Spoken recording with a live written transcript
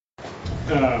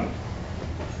Um,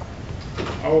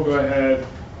 I will go ahead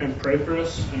and pray for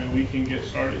us, and then we can get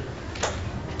started.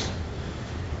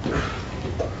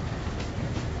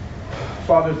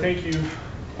 Father, thank you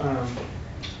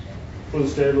for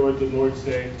this day, Lord, the Lord's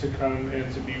Day, to come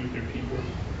and to be with your people,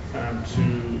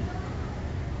 to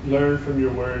learn from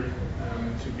your word,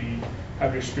 and to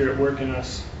have your Spirit work in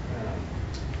us,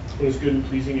 what is good and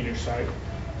pleasing in your sight.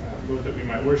 Lord, that we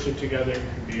might worship together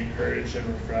and be encouraged and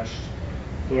refreshed.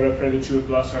 Lord, I pray that you would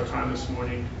bless our time this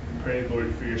morning. I pray,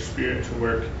 Lord, for your Spirit to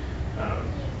work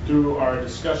through our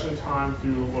discussion time,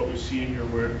 through what we see in your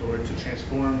word, Lord, to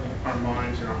transform our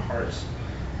minds and our hearts,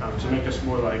 to make us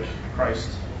more like Christ.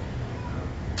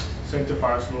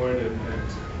 Sanctify us, Lord, and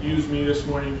use me this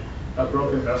morning, a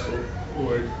broken vessel,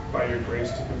 Lord, by your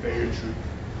grace to convey your truth.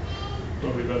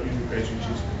 Lord, we love you and praise you in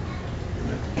Jesus' name.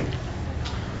 Amen.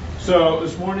 So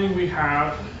this morning we're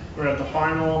at the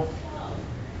final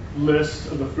list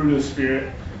of the fruit of the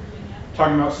Spirit,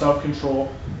 talking about self-control.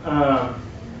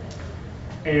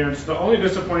 And the only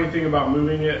disappointing thing about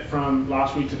moving it from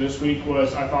last week to this week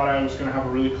was I thought I was going to have a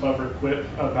really clever quip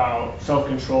about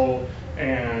self-control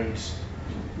and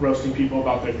roasting people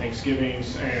about their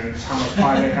Thanksgivings and how much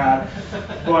pie they had.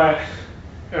 But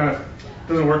it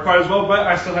doesn't work quite as well, but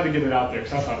I still had to get it out there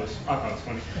because I thought it was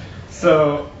funny.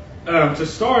 So to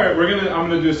start, I'm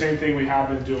gonna do the same thing we have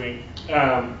been doing,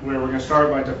 where we're gonna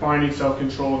start by defining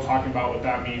self-control and talking about what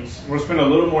that means. We'll spend a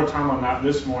little more time on that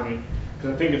this morning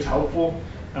because I think it's helpful,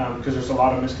 because there's a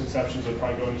lot of misconceptions that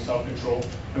probably go into self-control.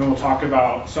 And then we'll talk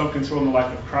about self-control in the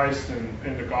life of Christ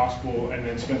and the gospel, and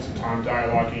then spend some time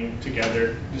dialoguing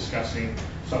together, discussing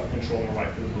self-control in the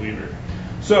life of the believer.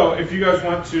 So if you guys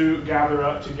want to gather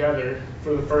up together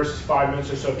for the first 5 minutes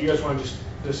or so, if you guys want to just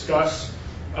discuss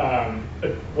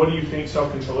what do you think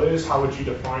self-control is, how would you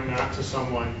define that to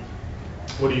someone,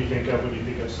 what do you think of when you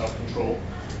think of self-control,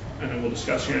 and then we'll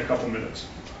discuss here in a couple minutes.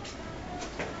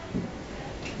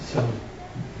 So,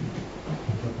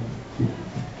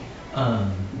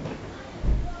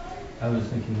 I was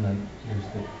thinking, like, there's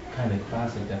the kind of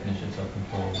classic definition of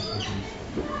self-control, which is,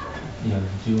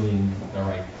 doing the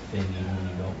right thing even when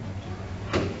you don't want to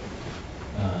do it.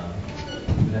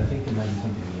 But I think there might be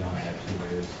something beyond that too,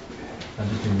 where it's not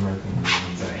just doing the right thing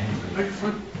when you're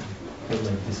angry, but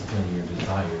like disciplining your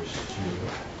desires to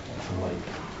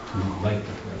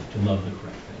love the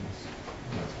correct things.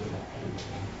 That's what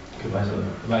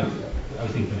I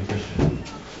was thinking of a Christian.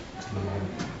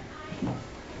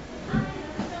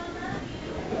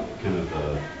 Kind of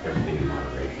everything in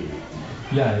moderation.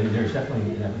 Yeah, there's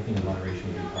definitely everything in moderation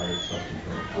would be part of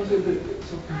self-control. I would say that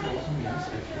self-control is something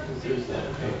aspect because there's that,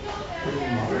 everything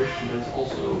in moderation, but it's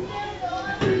also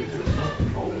there's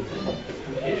self-control within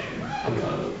temptation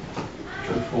of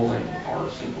controlling our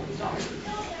sinful desires.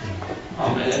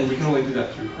 And we can only do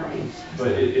that through Christ, but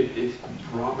it's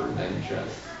broader than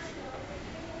just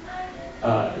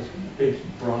it's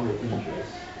broader than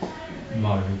just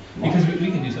moderation. Because we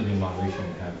can do something in moderation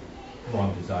and have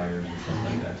wrong desires and stuff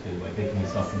like that too. Like they can be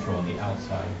self-control on the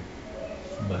outside,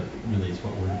 but really it's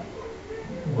what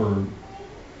we're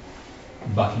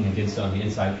bucking against on the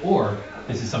inside. Or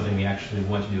this is something we actually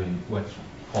want to do, and what's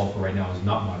called for right now is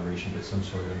not moderation, but some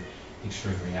sort of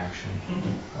extreme reaction.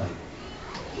 Like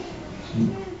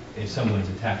if someone's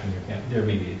attacking your family, there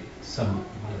may be some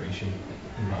moderation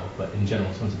involved, but in general,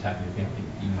 if someone's attacking your family,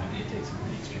 you might need to take some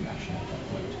pretty extreme action at that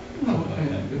point.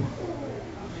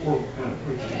 Or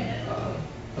approaching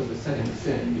of the setting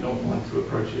sin, you don't want to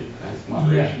approach it as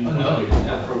moderation. You want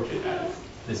to approach it as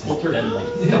this is deadly.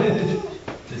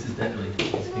 This is deadly.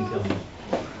 This can kill you.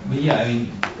 But yeah, I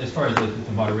mean, as far as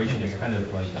the moderation, it's kind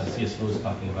of like C.S. Lewis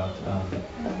talking about,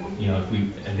 if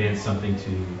we advance something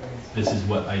to this is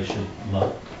what I should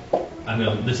love.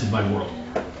 This is my world,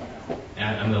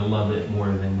 and I'm going to love it more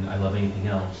than I love anything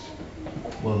else.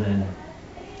 Well,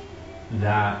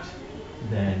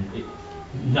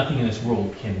 nothing in this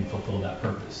world can fulfill that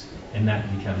purpose, and that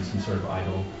becomes some sort of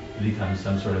idol. It becomes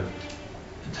some sort of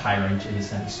tyrant in a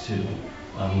sense too.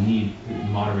 We need to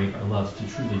moderate our loves to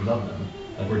truly love them.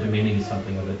 Like we're demanding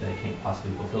something of it that it can't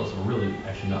possibly fulfill, so we're really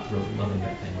actually not really loving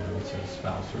that thing, whether it's a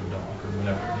spouse or a dog or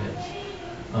whatever it is.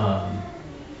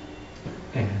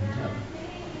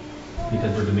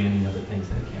 Because we're demanding of it things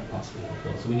that it can't possibly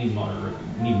fulfill. So we need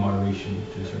moderation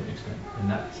to a certain extent in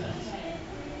that sense.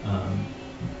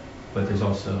 But there's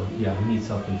also, we need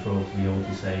self-control to be able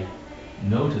to say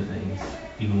no to things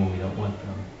even when we don't want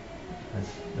them.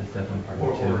 That's definitely part of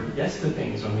it too. Or yes to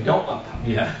things when we don't want them.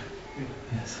 Yeah.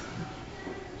 Yes.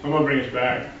 I'm going to bring us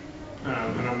back,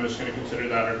 and I'm just going to consider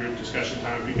that our group discussion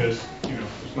time because,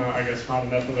 there's not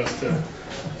enough of us to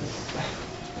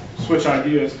switch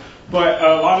ideas. But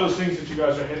a lot of those things that you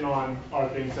guys are hitting on are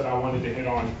things that I wanted to hit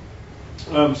on.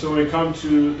 So when it comes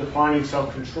to defining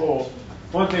self-control,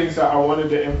 one of the things that I wanted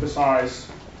to emphasize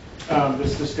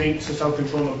that's distinct to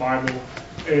self-control in the Bible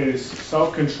is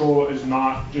self-control is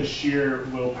not just sheer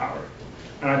willpower.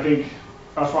 And I think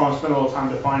that's why I want to spend a little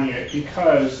time defining it,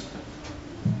 because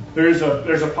there's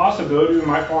a possibility we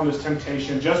might fall into this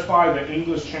temptation. Just by the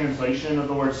English translation of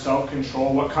the word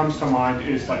self-control, what comes to mind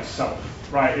is like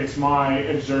self, right? It's my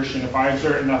exertion. If I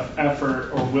exert enough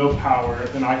effort or willpower,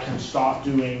 then I can stop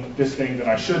doing this thing that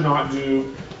I should not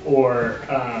do. Or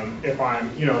if I'm,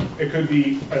 it could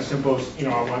be as simple as,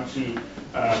 I want to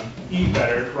eat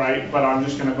better, right? But I'm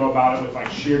just going to go about it with like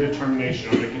sheer determination.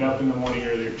 I'm going to get up in the morning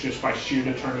earlier just by sheer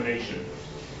determination.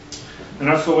 And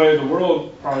that's the way the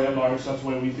world, probably at large, that's the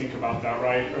way we think about that,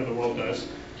 right? Or the world does.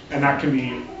 And that can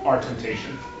be our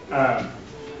temptation.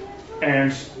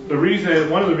 And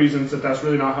one of the reasons that that's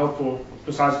really not helpful,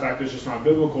 besides the fact that it's just not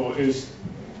biblical, is,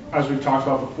 as we've talked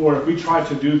about before, if we try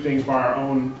to do things by our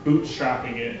own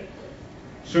bootstrapping it,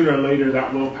 sooner or later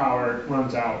that willpower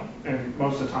runs out. And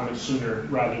most of the time it's sooner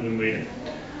rather than later.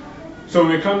 So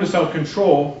when we come to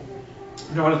self-control,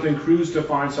 Jonathan Cruz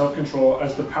defines self-control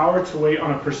as the power to wait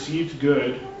on a perceived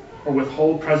good or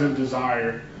withhold present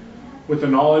desire with the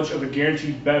knowledge of a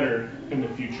guaranteed better in the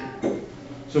future.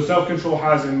 So self-control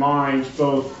has in mind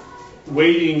both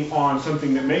waiting on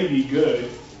something that may be good.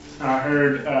 And I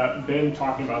heard Ben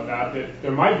talking about that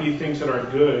there might be things that are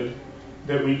good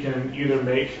that we can either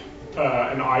make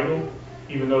an idol,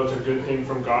 even though it's a good thing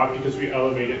from God, because we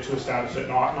elevate it to a status that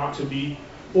ought not to be.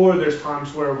 Or there's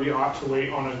times where we ought to wait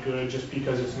on a good just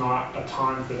because it's not a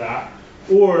time for that.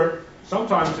 Or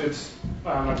sometimes it's,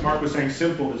 like Mark was saying,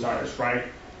 sinful desires, right?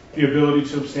 The ability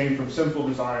to abstain from sinful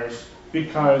desires,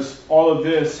 because all of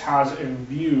this has in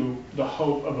view the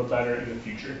hope of a better in the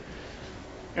future.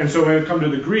 And so when we come to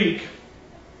the Greek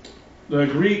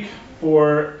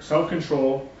for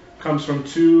self-control comes from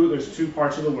there's two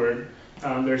parts of the word.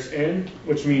 There's en,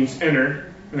 which means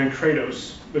inner, and then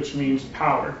kratos, which means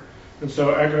power. And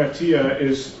so agratia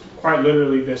is quite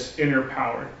literally this inner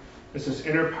power. It's this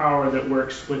inner power that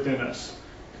works within us.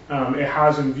 It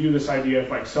has in view this idea of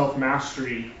like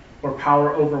self-mastery or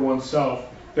power over oneself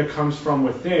that comes from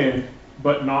within,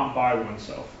 but not by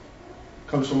oneself.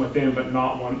 Comes from within, but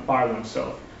not by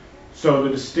oneself. So the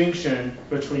distinction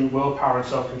between willpower and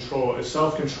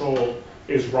self-control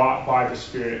is wrought by the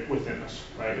Spirit within us,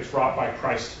 right? It's wrought by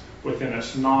Christ within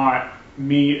us, not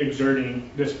me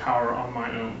exerting this power on my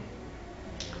own.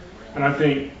 And I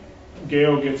think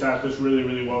Gale gets at this really,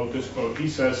 really well with this quote. He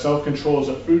says, self-control is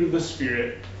a fruit of the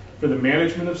Spirit for the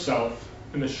management of self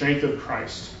and the strength of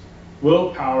Christ.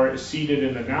 Willpower is seated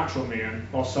in the natural man,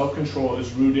 while self-control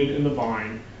is rooted in the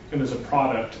vine and is a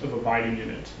product of abiding in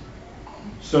it.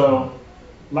 So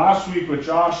last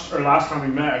time we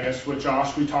met, I guess, with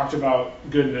Josh, we talked about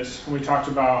goodness. And we talked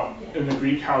about, in the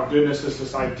Greek, how goodness is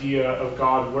this idea of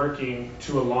God working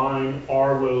to align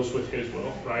our wills with his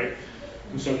will, right?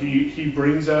 And so he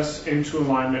brings us into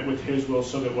alignment with his will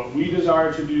so that what we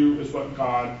desire to do is what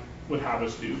God would have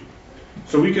us do.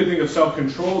 So we could think of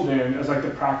self-control then as like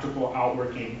the practical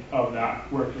outworking of that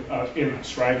work in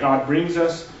us, right? God brings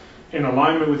us in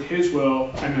alignment with his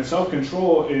will, and then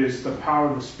self-control is the power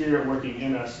of the Spirit working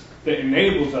in us that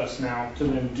enables us now to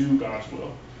then do God's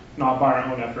will, not by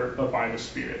our own effort, but by the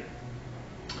Spirit.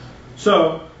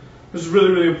 So this is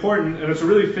really, really important, and it's a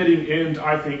really fitting end,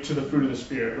 I think, to the fruit of the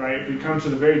Spirit, right? If we come to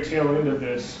the very tail end of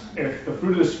this, if the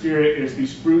fruit of the Spirit is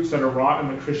these fruits that are wrought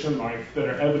in the Christian life, that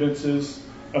are evidences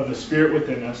of the Spirit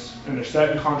within us, and they're set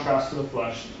in contrast to the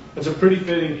flesh, it's a pretty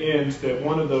fitting end that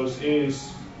one of those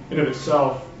is, in of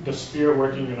itself, the Spirit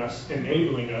working in us,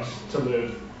 enabling us to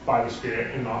live by the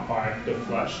Spirit and not by the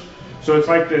flesh. So it's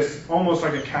like this, almost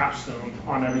like a capstone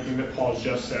on everything that Paul's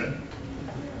just said.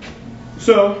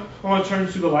 So I want to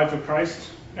turn to the life of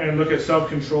Christ and look at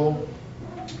self-control.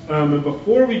 And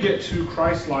before we get to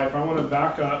Christ's life, I want to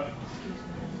back up.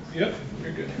 Yep,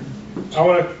 you're good. I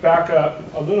want to back up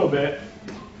a little bit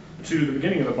to the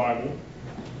beginning of the Bible.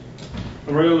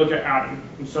 And we're going to look at Adam.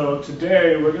 And so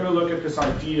today we're going to look at this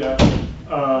idea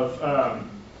of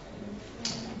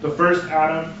the first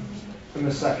Adam and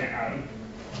the second Adam.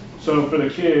 So for the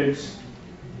kids,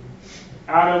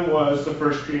 Adam was the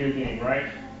first created being, right?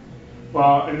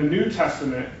 Well, in the New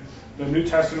Testament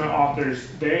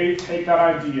authors, they take that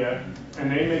idea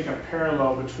and they make a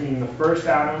parallel between the first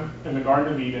Adam in the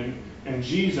Garden of Eden and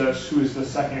Jesus, who is the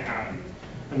second Adam.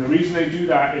 And the reason they do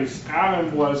that is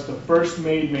Adam was the first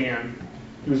made man.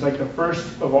 He was like the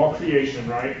first of all creation,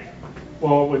 right?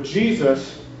 Well, with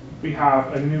Jesus, we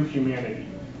have a new humanity.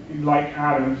 Like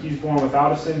Adam, he's born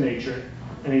without a sin nature.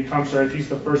 and he comes to earth. He's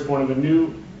the firstborn of a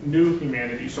new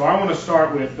humanity. So I want to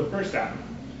start with the first Adam.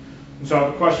 And so I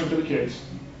have a question for the kids,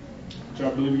 which I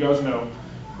believe you guys know.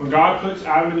 When God puts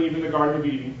Adam and Eve in the Garden of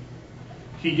Eden,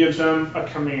 he gives them a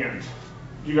command.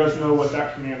 Do you guys know what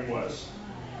that command was?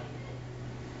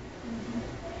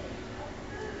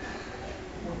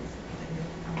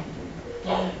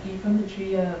 Eat from the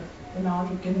tree of the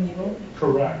knowledge of good and evil?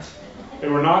 Correct. They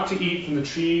were not to eat from the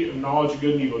tree of knowledge of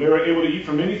good and evil. They were able to eat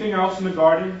from anything else in the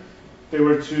garden. They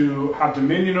were to have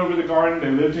dominion over the garden. They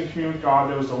lived in communion with God.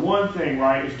 There was the one thing,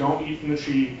 right, is don't eat from the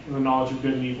tree of the knowledge of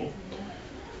good and evil.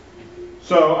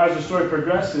 So as the story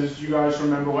progresses, you guys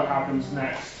remember what happens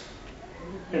next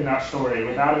in that story.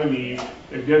 With Adam and Eve,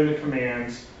 they're given the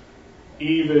commands.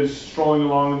 Eve is strolling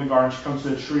along in the garden. She comes to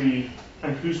the tree,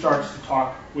 and who starts to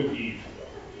talk with Eve?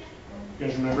 You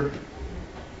guys remember?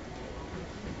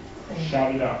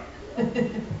 Shout it out. The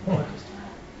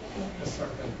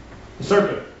serpent. The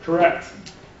serpent, correct.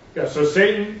 Yeah, so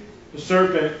Satan, the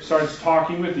serpent, starts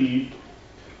talking with Eve.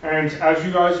 And as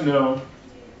you guys know,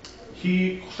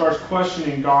 he starts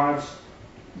questioning God's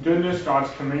goodness, God's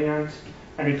commands,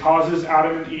 and he causes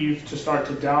Adam and Eve to start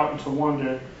to doubt and to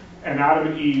wonder, and Adam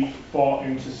and Eve fall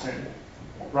into sin,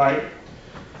 right?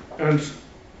 And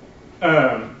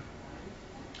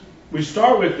we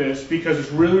start with this because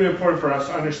it's really, really important for us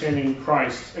understanding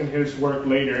Christ and his work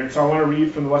later. And so I want to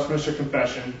read from the Westminster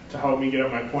Confession to help me get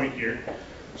at my point here.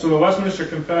 So the Westminster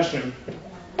Confession,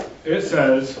 it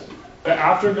says that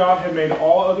after God had made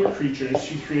all other creatures,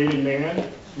 he created man,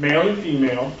 male and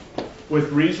female, with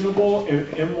reasonable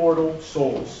and immortal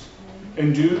souls,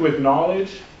 endued with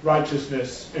knowledge,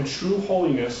 righteousness, and true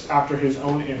holiness after his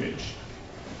own image,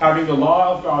 having the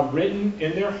law of God written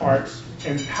in their hearts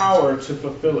and power to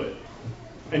fulfill it,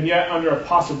 and yet under a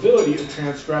possibility of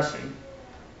transgressing,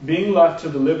 being left to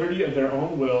the liberty of their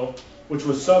own will, which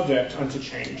was subject unto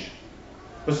change.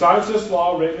 Besides this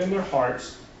law written in their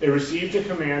hearts, they received a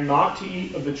command not to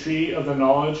eat of the tree of the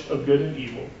knowledge of good and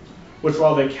evil, which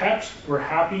while they kept, were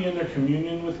happy in their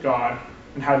communion with God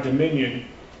and had dominion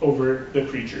over the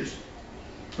creatures.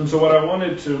 And so what I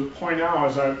wanted to point out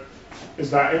is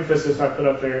that emphasis I put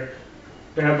up there.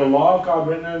 They have the law of God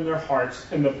written in their hearts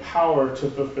and the power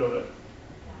to fulfill it,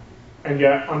 and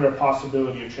yet under a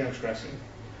possibility of transgressing.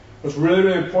 What's really,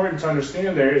 really important to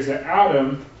understand there is that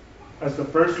Adam, as the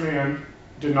first man,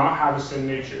 did not have a sin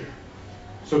nature.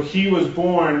 So he was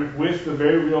born with the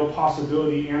very real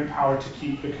possibility and power to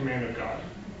keep the command of God,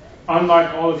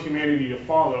 unlike all of humanity to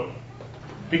follow.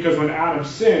 Because when Adam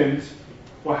sins,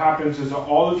 what happens is that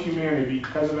all of humanity,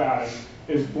 because of Adam,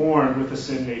 is born with a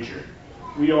sin nature.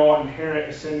 We all inherit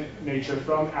a sin nature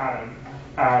from Adam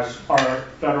as our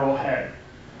federal head.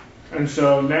 And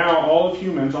so now all of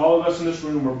humans, all of us in this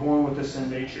room, are born with a sin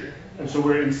nature. And so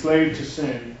we're enslaved to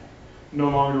sin, no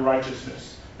longer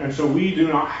righteousness. And so we do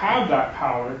not have that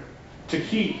power to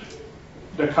keep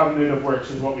the covenant of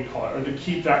works, is what we call it, or to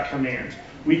keep that command.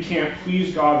 We can't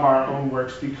please God by our own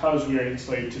works because we are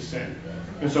enslaved to sin.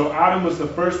 And so Adam was the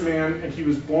first man, and he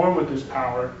was born with this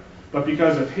power. But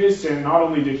because of his sin, not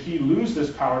only did he lose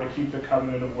this power to keep the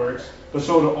covenant of works, but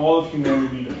so did all of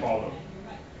humanity to follow.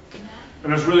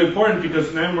 And that's really important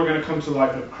because then we're going to come to the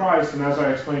life of Christ. And as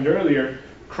I explained earlier,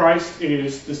 Christ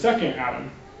is the second Adam,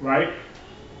 right?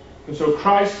 And so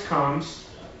Christ comes,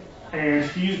 and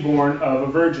he's born of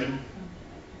a virgin.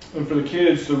 And for the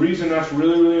kids, the reason that's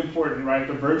really, really important, right?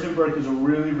 The virgin birth is a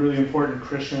really, really important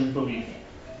Christian belief.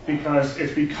 Because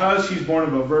it's because he's born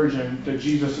of a virgin that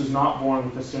Jesus is not born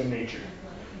with a sin nature.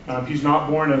 He's not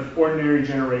born of ordinary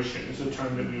generation, is a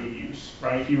term that we would use,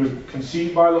 right? He was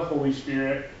conceived by the Holy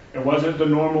Spirit. It wasn't the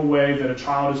normal way that a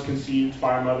child is conceived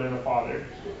by a mother and a father.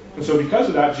 And so because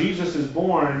of that, Jesus is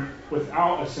born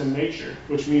without a sin nature,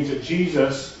 which means that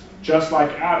Jesus, just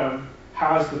like Adam,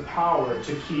 has the power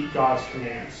to keep God's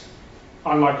commands,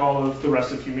 unlike all of the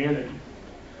rest of humanity.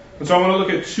 And so I want to look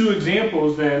at two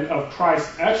examples then of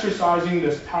Christ exercising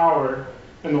this power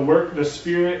and the work, the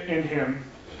Spirit in him,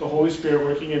 the Holy Spirit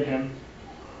working in him,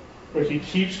 where he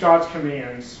keeps God's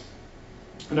commands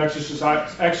and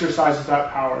exercises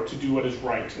that power to do what is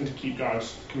right and to keep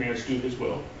God's commands, do his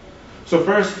will. So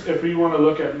first, if we want to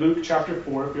look at Luke chapter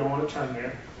 4, if you want to turn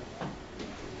there.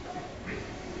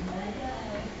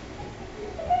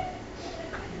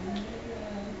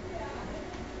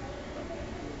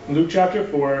 Luke chapter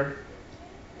 4.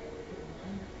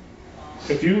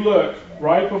 If you look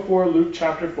right before Luke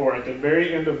chapter 4, at the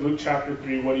very end of Luke chapter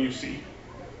 3, what do you see?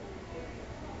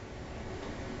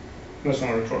 That's not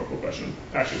a rhetorical question.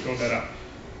 Actually, throw that out.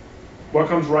 What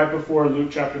comes right before Luke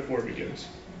chapter 4 begins?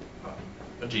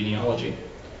 A genealogy.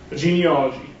 A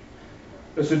genealogy.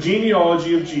 It's a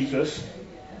genealogy of Jesus,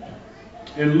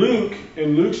 In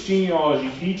Luke's genealogy,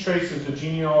 he traces the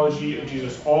genealogy of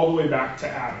Jesus all the way back to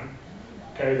Adam.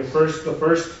 Okay, the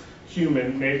first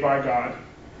human made by God.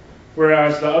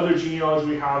 Whereas the other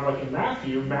genealogy we have, like in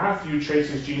Matthew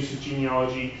traces Jesus'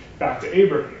 genealogy back to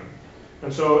Abraham.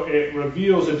 And so it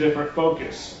reveals a different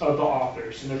focus of the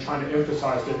authors, and they're trying to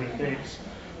emphasize different things.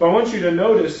 But I want you to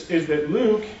notice is that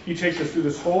Luke, he takes us through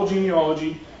this whole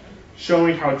genealogy,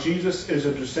 showing how Jesus is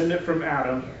a descendant from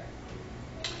Adam.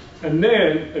 And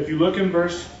then, if you look in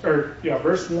verse 1,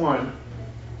 I'm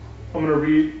going to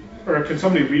read, or can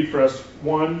somebody read for us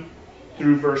 1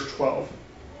 through verse 12?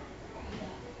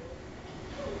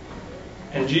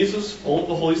 And Jesus, full of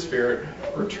the Holy Spirit,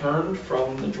 returned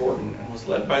from the Jordan and was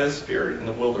led by the Spirit in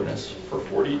the wilderness for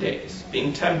 40 days,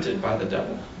 being tempted by the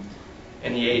devil.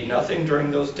 And he ate nothing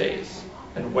during those days.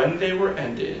 And when they were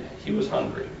ended, he was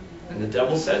hungry. And the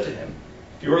devil said to him,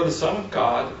 If you are the Son of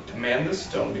God, command this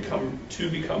stone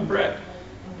to become bread.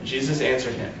 And Jesus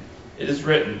answered him, It is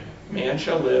written, Man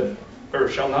shall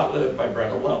not live by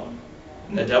bread alone.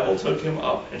 And the devil took him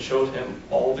up and showed him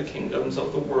all the kingdoms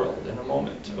of the world in a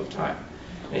moment of time.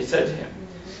 And he said to him,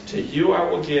 To you I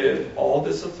will give all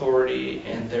this authority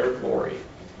and their glory,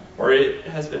 for it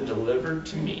has been delivered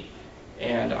to me,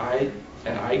 and I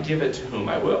give it to whom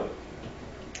I will.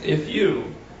 If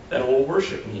you then will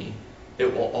worship me,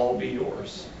 it will all be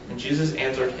yours. And Jesus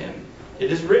answered him,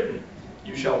 It is written,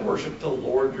 You shall worship the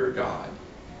Lord your God,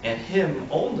 and him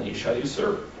only shall you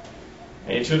serve.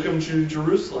 And he took him to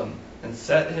Jerusalem, and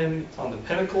set him on the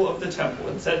pinnacle of the temple,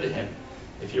 and said to him,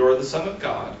 If you are the Son of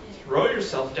God, throw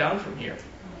yourself down from here.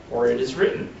 For it is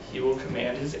written, He will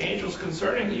command His angels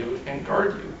concerning you, and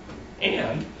guard you.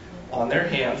 And on their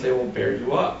hands they will bear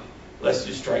you up, lest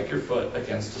you strike your foot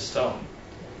against a stone.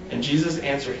 And Jesus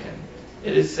answered him,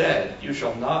 It is said, You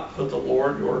shall not put the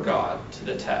Lord your God to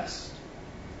the test.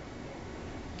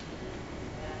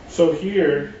 So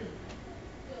here,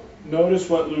 notice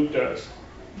what Luke does.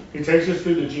 He takes us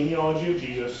through the genealogy of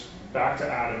Jesus back to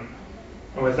Adam.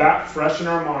 And with that fresh in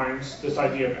our minds, this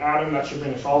idea of Adam, that should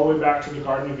bring us all the way back to the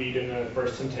Garden of Eden and the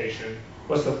first temptation.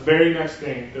 What's the very next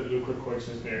thing that Luke records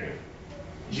in his narrative?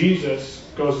 Jesus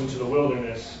goes into the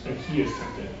wilderness and he is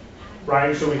tempted.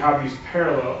 Right? So we have these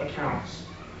parallel accounts.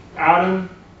 Adam,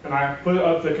 and I put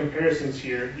up the comparisons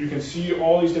here, you can see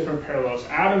all these different parallels.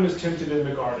 Adam is tempted in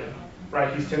the garden.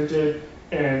 Right? He's tempted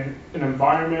in an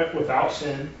environment without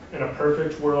sin, in a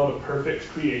perfect world of perfect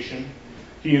creation.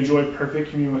 He enjoyed perfect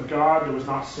communion with God. There was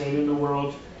not sin in the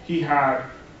world. He had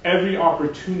every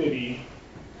opportunity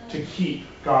to keep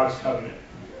God's covenant.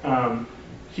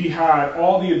 He had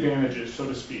all the advantages, so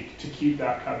to speak, to keep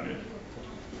that covenant.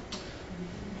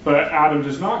 But Adam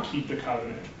does not keep the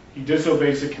covenant. He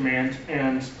disobeys the command,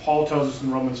 and Paul tells us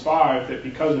in Romans 5 that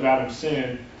because of Adam's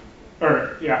sin,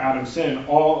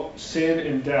 all sin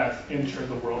and death entered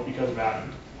the world because of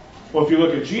Adam. Well, if you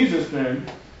look at Jesus then,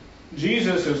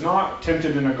 Jesus is not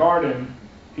tempted in a garden,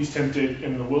 he's tempted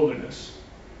in the wilderness.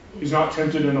 He's not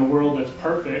tempted in a world that's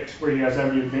perfect, where he has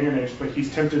every advantage, but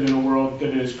he's tempted in a world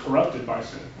that is corrupted by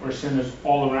sin, where sin is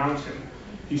all around him.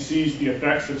 He sees the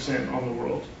effects of sin on the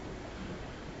world.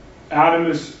 Adam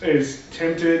is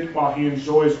tempted while he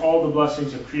enjoys all the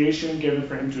blessings of creation given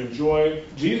for him to enjoy.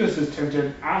 Jesus is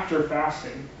tempted after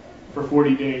fasting for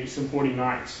 40 days and 40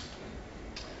 nights.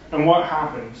 And what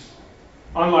happens?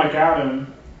 Unlike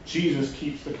Adam, Jesus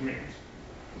keeps the commands.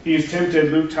 He is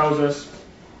tempted, Luke tells us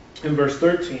in verse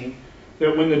 13,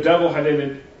 that when the devil had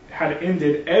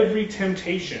ended every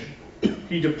temptation,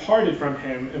 he departed from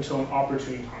him until an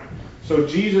opportune time. So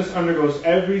Jesus undergoes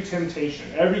every temptation,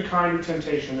 every kind of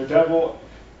temptation. The devil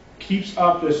keeps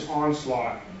up this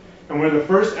onslaught. And where the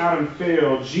first Adam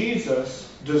failed,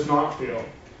 Jesus does not fail.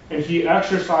 And he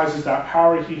exercises that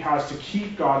power he has to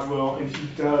keep God's will, and he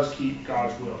does keep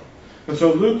God's will. And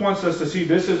so Luke wants us to see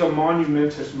this is a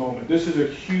monumentous moment. This is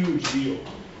a huge deal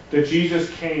that Jesus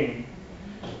came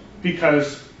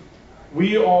because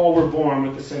we all were born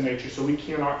with the sin nature, so we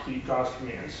cannot keep God's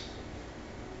commands.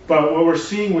 But what we're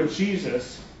seeing with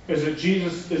Jesus is that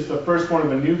Jesus is the firstborn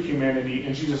of a new humanity,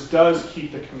 and Jesus does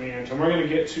keep the commands. And we're going to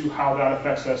get to how that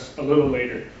affects us a little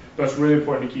later. But it's really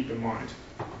important to keep in mind.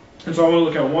 And so I want to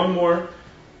look at one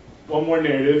more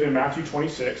narrative in Matthew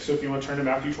 26. So if you want to turn to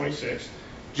Matthew 26.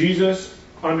 Jesus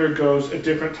undergoes a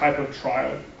different type of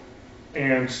trial.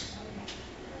 And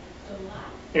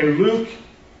in Luke,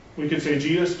 we could say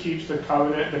Jesus keeps the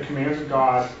covenant, the commands of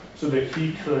God, so that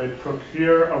he could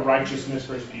procure a righteousness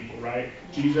for his people, right?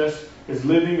 Jesus is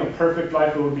living a perfect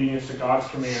life of obedience to God's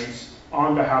commands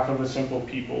on behalf of a simple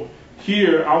people.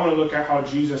 Here, I want to look at how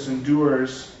Jesus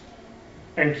endures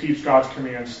and keeps God's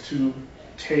commands to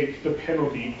take the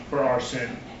penalty for our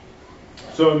sin.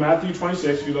 So in Matthew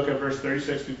 26, if you look at verse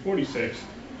 36 through 46,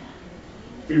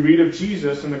 we read of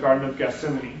Jesus in the Garden of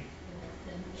Gethsemane.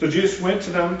 So Jesus went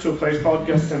to them to a place called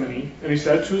Gethsemane, and he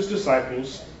said to his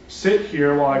disciples, "Sit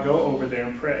here while I go over there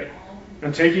and pray."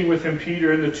 And taking with him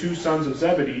Peter and the 2 sons of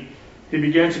Zebedee, he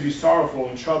began to be sorrowful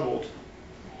and troubled.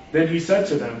 Then he said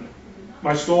to them,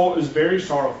 "My soul is very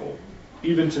sorrowful,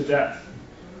 even to death.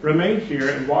 Remain here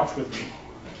and watch with me."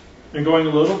 And going a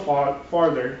little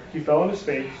farther, he fell on his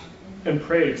face and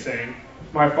prayed, saying,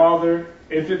 "My Father,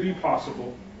 if it be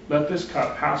possible, let this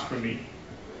cup pass from me.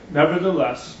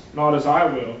 Nevertheless, not as I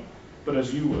will, but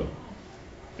as you will."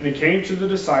 And he came to the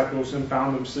disciples and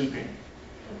found them sleeping.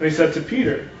 And he said to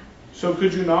Peter, "So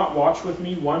could you not watch with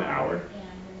me 1 hour?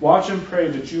 Watch and pray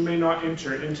that you may not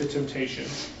enter into temptation.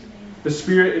 The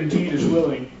spirit indeed is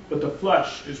willing, but the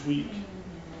flesh is weak."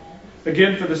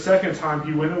 Again, for the second time,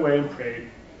 he went away and prayed,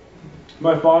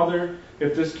 "My Father,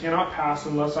 if this cannot pass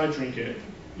unless I drink it,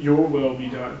 your will be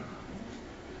done."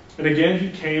 And again he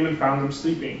came and found them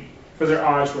sleeping, for their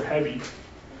eyes were heavy.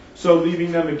 So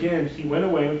leaving them again, he went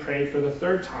away and prayed for the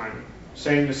third time,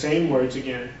 saying the same words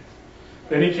again.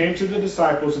 Then he came to the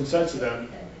disciples and said to them,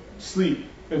 "Sleep,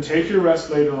 and take your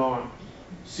rest later on.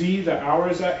 See, the hour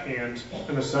is at hand,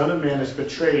 and the Son of Man is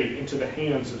betrayed into the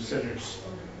hands of sinners.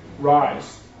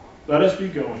 Rise, let us be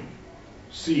going.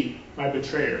 See, my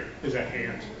betrayer is at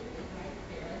hand."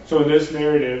 So in this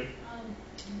narrative,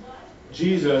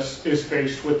 Jesus is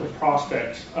faced with the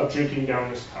prospect of drinking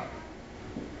down this cup.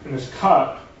 And this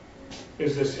cup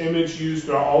is this image used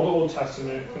throughout all the Old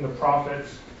Testament and the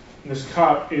prophets. And this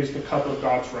cup is the cup of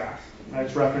God's wrath.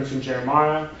 It's referenced in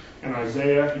Jeremiah and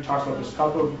Isaiah. He talks about this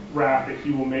cup of wrath that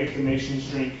he will make the nations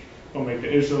drink. He'll make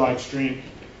the Israelites drink.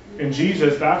 And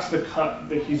Jesus, that's the cup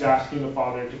that he's asking the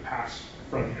Father to pass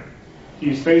from him.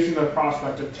 He's facing the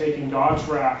prospect of taking God's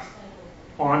wrath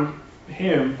on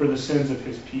him for the sins of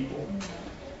his people.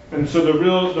 And so the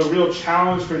real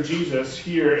challenge for Jesus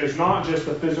here is not just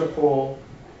the physical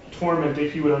torment that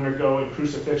he would undergo in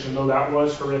crucifixion, though that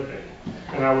was horrific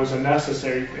and that was a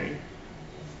necessary thing.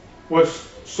 What's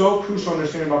so crucial to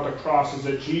understand about the cross is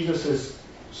that Jesus'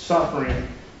 suffering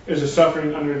is a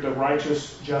suffering under the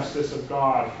righteous justice of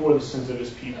God for the sins of his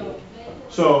people.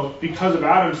 So because of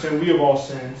Adam's sin, we have all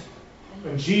sinned.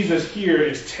 And Jesus here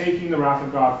is taking the wrath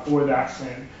of God for that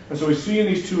sin. And so we see in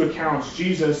these two accounts,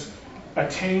 Jesus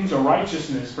attains a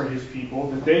righteousness for his people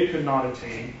that they could not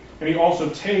attain. And he also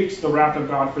takes the wrath of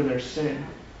God for their sin.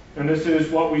 And this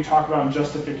is what we talk about in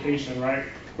justification, right?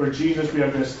 Where Jesus, we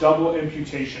have this double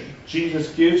imputation. Jesus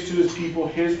gives to his people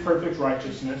his perfect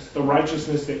righteousness, the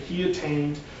righteousness that he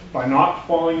attained by not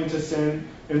falling into sin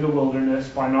in the wilderness,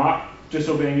 by not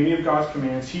disobeying any of God's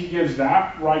commands. He gives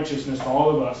that righteousness to all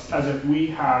of us as if we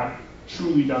had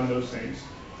truly done those things.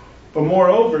 But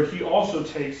moreover, he also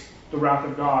takes the wrath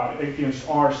of God against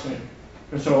our sin.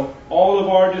 And so all of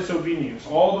our disobedience,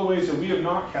 all the ways that we have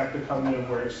not kept the covenant of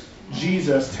works,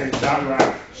 Jesus takes that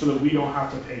wrath so that we don't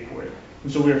have to pay for it.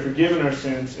 And so we are forgiven our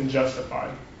sins and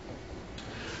justified.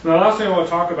 Now, the last thing I want to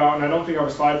talk about, and I don't think I have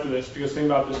a slide for this because think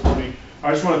about this morning,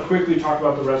 I just want to quickly talk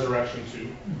about the resurrection too.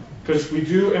 Because we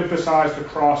do emphasize the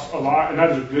cross a lot, and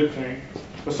that is a good thing.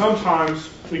 But sometimes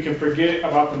we can forget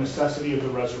about the necessity of the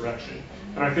resurrection.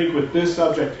 And I think with this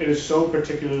subject, it is so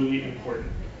particularly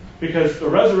important. Because the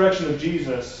resurrection of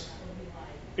Jesus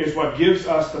is what gives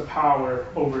us the power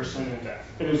over sin and death.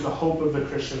 It is the hope of the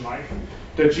Christian life.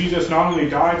 That Jesus not only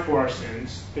died for our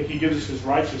sins, that he gives us his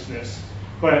righteousness,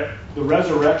 but the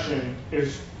resurrection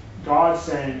is God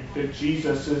saying that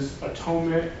Jesus'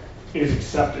 atonement is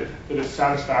accepted, that it's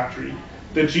satisfactory,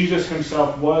 that Jesus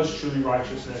himself was truly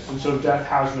righteousness, and so death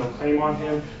has no claim on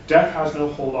him, death has no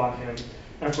hold on him.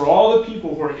 And for all the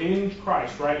people who are in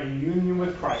Christ, right, in union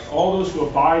with Christ, all those who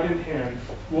abide in him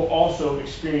will also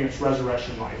experience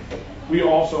resurrection life. We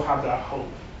also have that hope.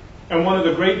 And one of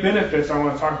the great benefits I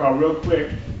want to talk about real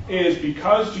quick is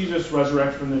because Jesus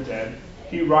resurrected from the dead,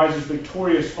 he rises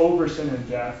victorious over sin and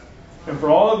death. And for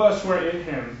all of us who are in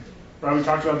him, right, we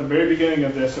talked about at the very beginning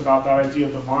of this about that idea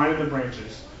of the vine and the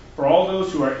branches. For all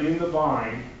those who are in the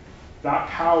vine, that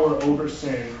power over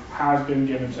sin has been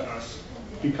given to us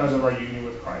because of our union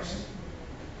with Christ.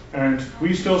 And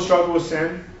we still struggle with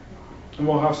sin, and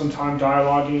we'll have some time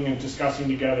dialoguing and discussing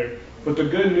together. But the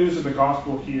good news of the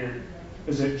gospel here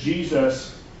is that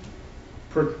Jesus,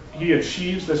 he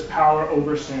achieves this power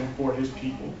over sin for his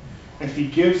people. And he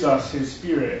gives us his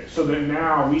Spirit so that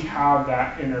now we have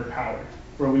that inner power,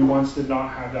 where we once did not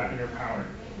have that inner power.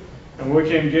 And we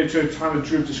can get to a time of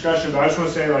truth discussion, but I just want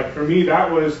to say, like, for me,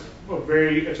 that was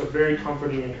it's a very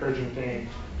comforting, encouraging thing.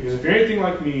 Because if you're anything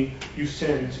like me, you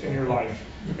sinned in your life.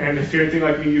 And if you're anything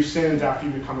like me, you've sinned after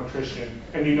you become a Christian,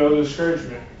 and you know the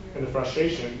discouragement and the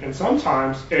frustration. And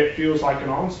sometimes it feels like an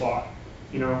onslaught.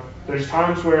 You know, there's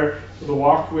times where the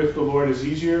walk with the Lord is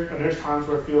easier, and there's times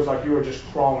where it feels like you are just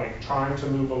crawling, trying to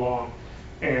move along,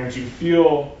 and you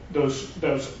feel those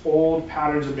old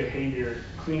patterns of behavior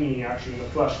clinging at you, the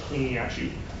flesh clinging at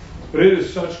you. But it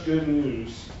is such good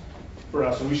news for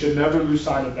us, and we should never lose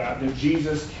sight of that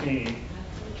Jesus came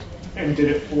and did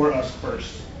it for us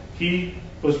first. He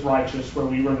was righteous where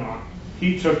we were not.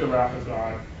 He took the wrath of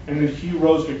God, and then he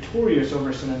rose victorious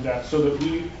over sin and death so that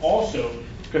we also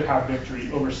could have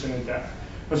victory over sin and death.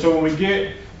 And so when we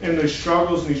get in these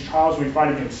struggles and these trials, when we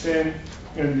fight against sin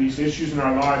and these issues in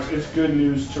our lives, it's good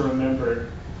news to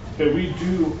remember that we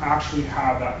do actually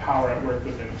have that power at work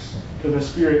within us, that the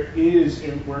Spirit is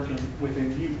working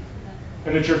within you,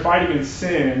 and that your fight against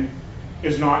sin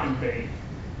is not in vain.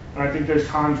 And I think there's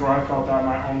times where I felt that in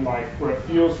my own life, where it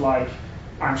feels like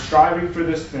I'm striving for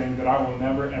this thing that I will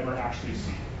never, ever actually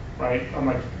see, right? I'm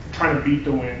like trying to beat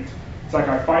the wind. It's like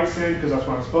I fight sin because that's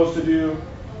what I'm supposed to do,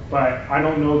 but I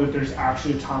don't know that there's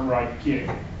actually a time where I get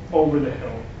over the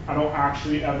hill. I don't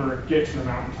actually ever get to the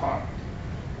mountaintop.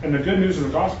 And the good news of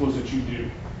the gospel is that you do.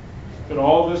 That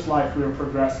all this life we are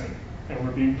progressing, and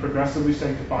we're being progressively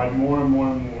sanctified more and more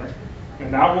and more.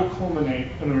 And that will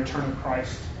culminate in the return of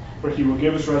Christ, where he will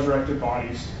give us resurrected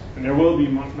bodies, and there will be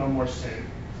no more sin.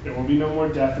 There will be no more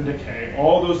death and decay.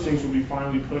 All those things will be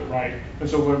finally put right. And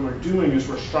so what we're doing is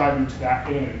we're striving to that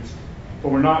end.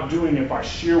 But we're not doing it by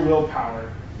sheer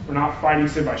willpower. We're not fighting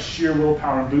sin by sheer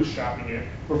willpower and bootstrapping it.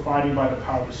 We're fighting by the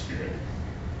power of the Spirit.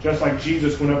 Just like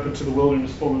Jesus went up into the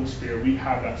wilderness full of the Spirit, we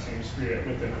have that same Spirit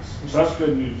within us. And so that's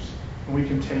good news. And we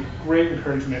can take great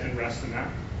encouragement and rest in that.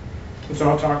 And so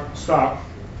I'll stop,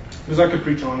 because I could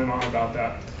preach on and on about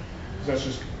that. Because that's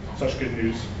just such good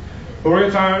news. But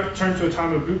we're going to turn to a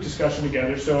time of group discussion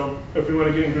together. So if we want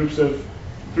to get in groups of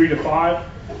 3 to 5,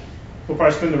 we'll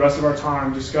probably spend the rest of our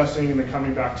time discussing and then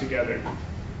coming back together.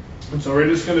 And so we're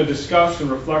just going to discuss and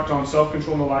reflect on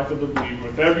self-control in the life of the believer.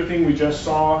 With everything we just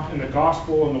saw in the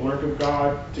gospel and the work of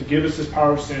God to give us this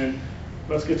power of sin,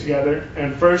 let's get together.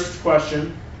 And first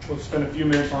question, we'll spend a few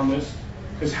minutes on this,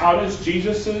 is how does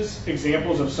Jesus'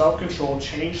 examples of self-control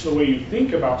change the way you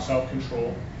think about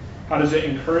self-control? How does it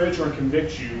encourage or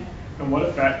convict you? And what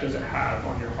effect does it have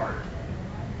on your heart?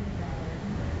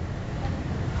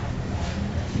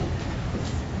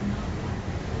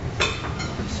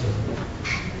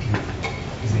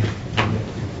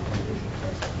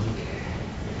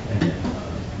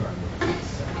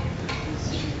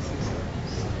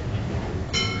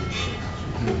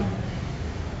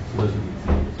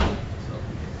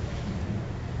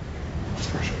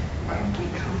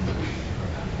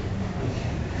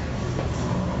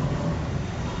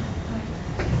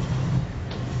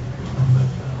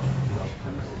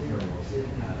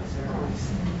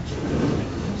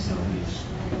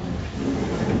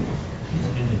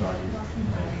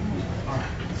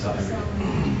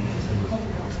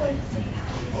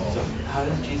 How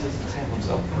does Jesus example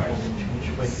himself change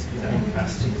the way you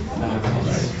fasting?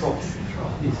 Control.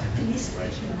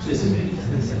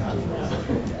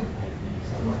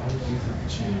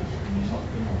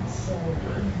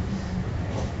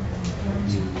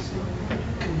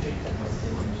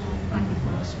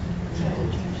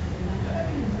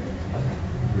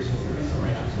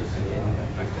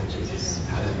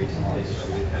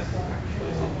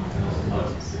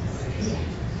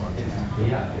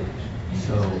 Yeah.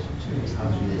 So, how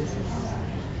do you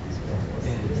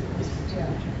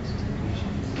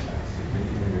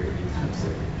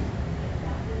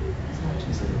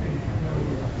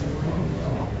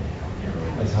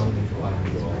like how would you feel like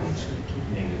you all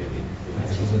negatively?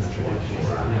 This is a tradition.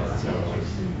 Yeah, so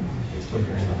it's what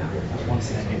you're in. One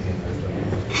second.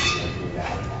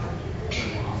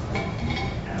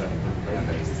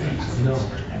 No.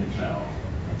 And fell.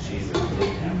 Jesus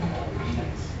didn't have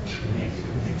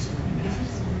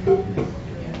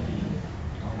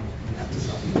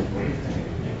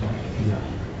yeah.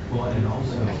 Well, and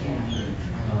also the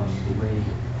way you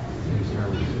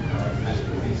start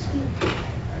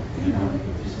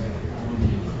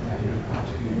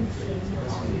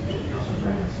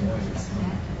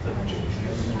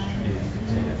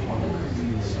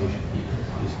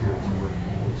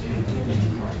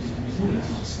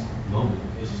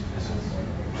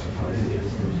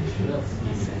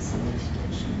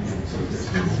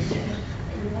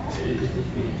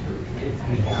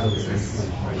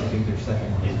I think their second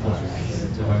one is closer.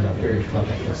 So I'm not very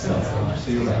familiar with so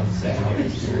you're around the same.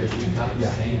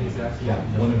 Yeah,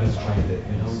 one of us trying to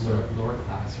lower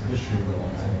class or history of the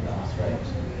one right?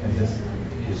 And this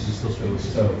because you still struggle.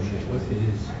 So it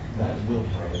is that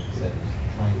willpower that is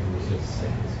trying to resist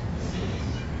sins.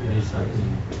 It is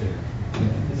something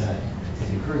that is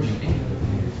encouraging anyone to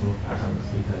use willpower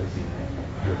because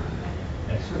you're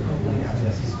at a certain level you have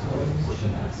to see what the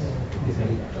mass is. Is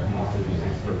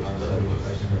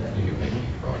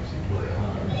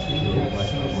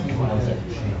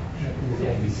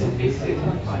that so basically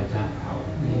by that power,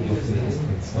 you'll see this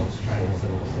self-control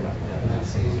in that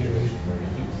same situation where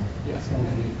he yes.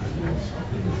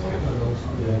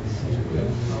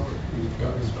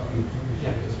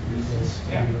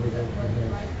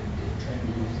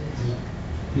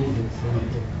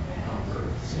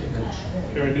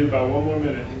 Can I do about one more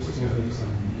minute?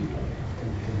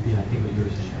 Yeah, I think what you were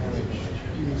saying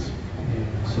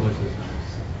so much of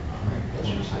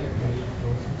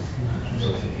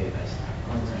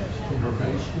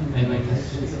and like this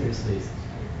seriously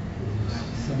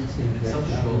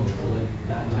self-control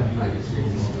that type of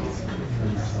experience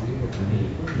for me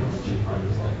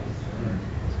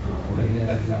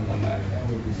that's not one that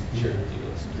sure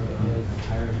I'm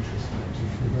tired of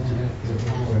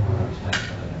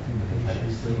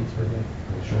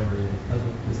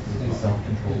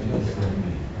self-control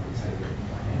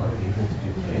are able to do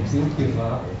things the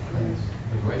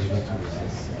right to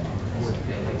resist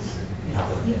willpower is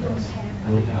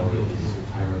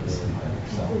entire ability by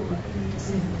itself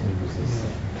to resist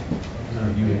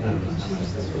are you able to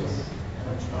resist this?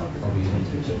 Are we able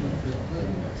to?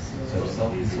 So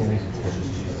self-control is important to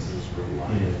Jesus is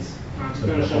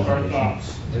Finish up our thoughts.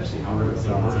 there's power of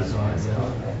the Holy Spirit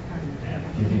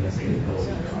giving us the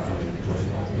ability to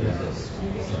resist.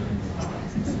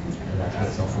 And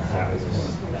that's self-control is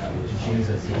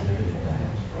Jesus exhibited that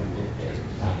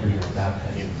after you're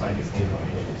baptized by his given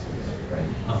right?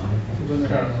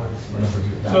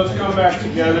 So let's come back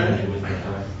together.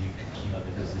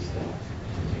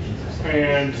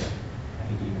 And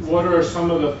what are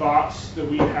some of the thoughts that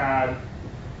we had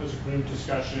as group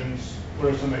discussions?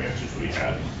 What are some of the answers we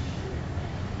had?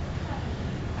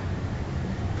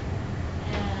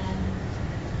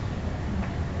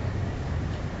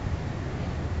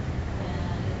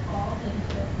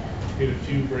 Get a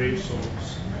few brave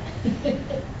souls.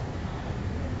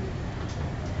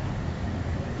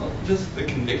 Well, just the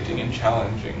convicting and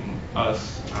challenging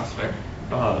us aspect.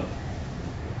 I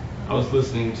was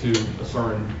listening to a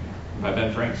sermon by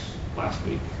Ben Franks last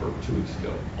week or 2 weeks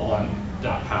ago on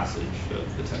that passage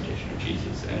of the temptation of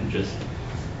Jesus, and just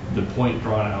the point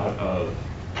drawn out of,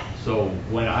 so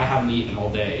when I haven't eaten all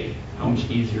day, how much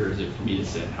easier is it for me to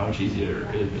sin? How much easier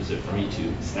is it for me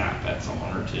to snap at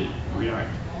someone or to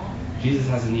react? Jesus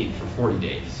hasn't eaten for 40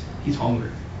 days. He's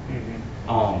hungry.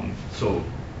 Mm-hmm. So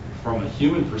from a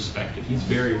human perspective, he's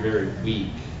very, very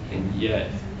weak, and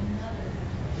yet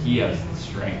he has the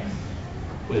strength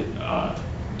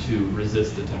to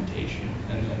resist the temptation.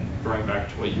 And then drawing back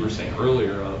to what you were saying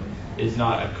earlier of is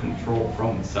not a control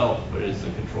from himself, but is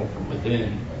a control from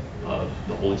within of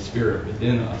the Holy Spirit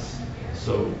within us.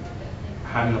 So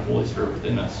having the Holy Spirit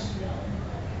within us,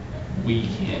 we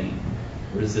can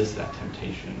resist that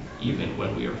temptation even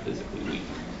when we are physically weak.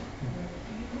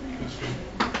 That's good.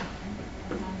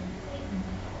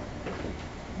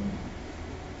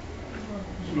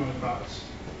 Some other thoughts?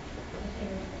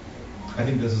 I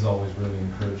think this is always really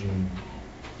encouraging.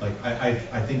 Like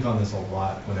I think on this a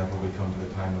lot whenever we come to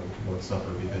the time of Lord's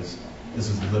Supper, because this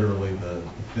is literally the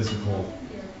physical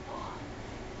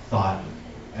thought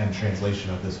and translation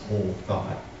of this whole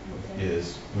thought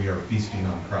is we are feasting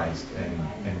on Christ, and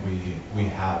we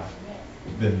have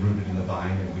been rooted in the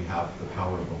vine, and we have the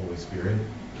power of the Holy Spirit,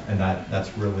 and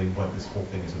that's really what this whole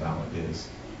thing is about. Is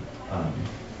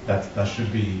that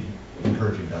should be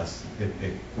encouraging to us.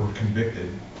 We're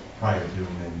convicted prior to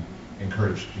and then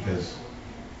encouraged because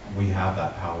we have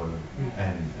that power,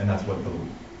 and that's what the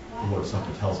Lord's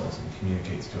Supper tells us and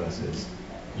communicates to us is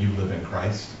you live in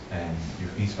Christ and you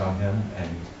feast on him and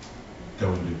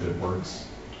go and do good works,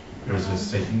 resist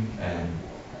Satan and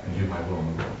do my will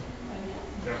in the world.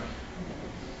 Yeah.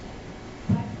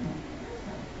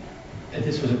 And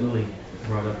this wasn't really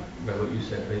brought up by what you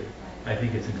said, but I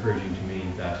think it's encouraging to me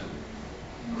that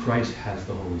Christ has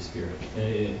the Holy Spirit.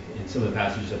 In some of the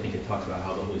passages, I think it talks about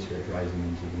how the Holy Spirit drives him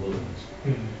into the wilderness.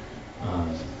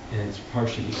 Mm-hmm. And it's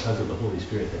partially because of the Holy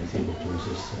Spirit that he's able to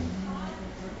resist him,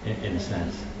 in a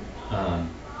sense.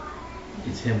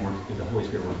 It's him, the Holy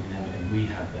Spirit working in him, and we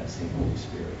have that same Holy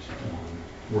Spirit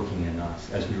working in us.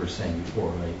 As we were saying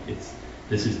before, like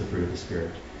this is the fruit of the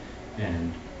Spirit,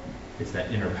 and it's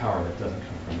that inner power that doesn't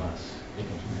come from us; it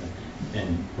comes from him.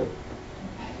 And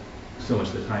so much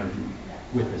of the time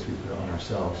with this we put it on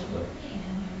ourselves, but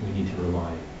we need to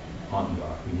rely on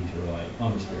God. We need to rely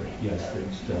on the Spirit. Yes,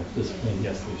 there's self-discipline.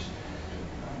 Yes, there's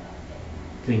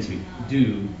things we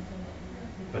do,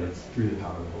 but it's through the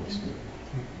power of the Holy Spirit.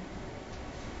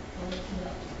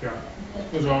 Yeah,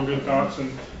 those are all good thoughts,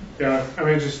 and yeah, I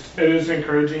mean, it is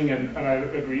encouraging, and I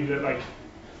agree that like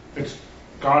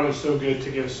God is so good to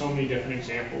give so many different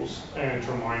examples and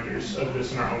reminders of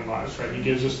this in our own lives, right? He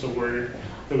gives us the word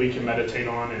that we can meditate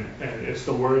on, and it's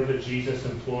the word that Jesus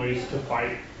employs to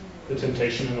fight the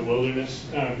temptation in the wilderness.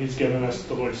 He's given us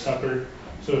the Lord's Supper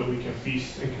so that we can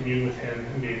feast and commune with Him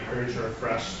and be encouraged or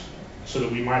refreshed, so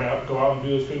that we might go out and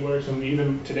do those good works. And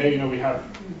even today, we have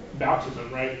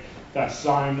baptism, right? That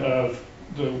sign of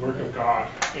the work of God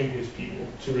in His people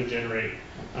to regenerate,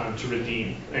 to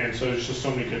redeem. And so there's just so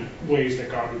many good ways that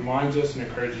God reminds us and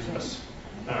encourages us.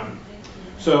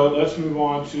 So let's move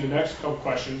on to the next couple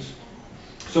questions.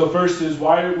 So first is,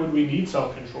 why would we need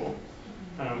self-control?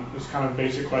 It's kind of a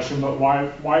basic question, but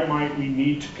why might we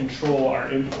need to control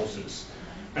our impulses?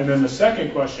 And then the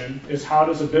second question is, how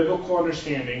does a biblical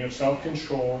understanding of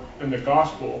self-control and the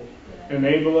gospel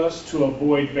enable us to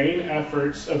avoid vain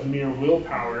efforts of mere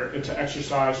willpower and to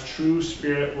exercise true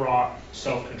spirit-wrought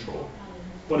self-control?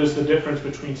 What is the difference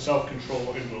between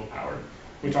self-control and willpower?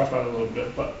 We talked about it a little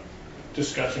bit, but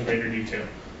discuss in greater detail.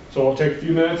 So we'll take a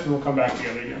few minutes and we'll come back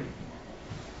together again.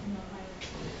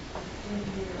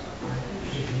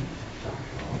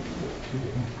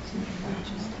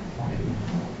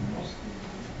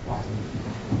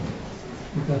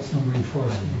 We've got some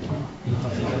reinforcement.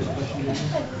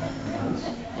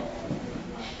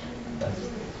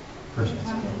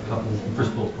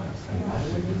 First bullet point.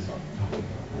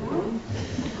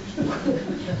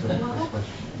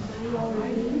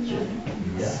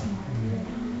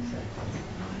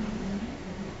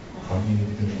 How do you need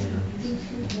to control your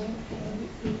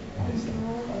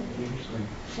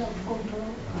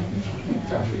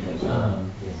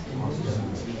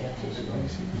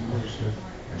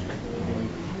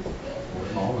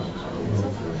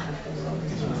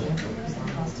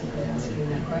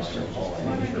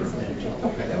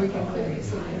Then we can clearly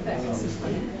see the effects.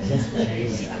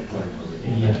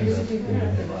 And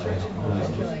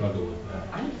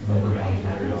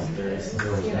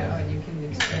you can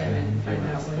experiment and find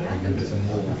out what happens.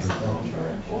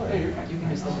 You can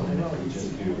just look at the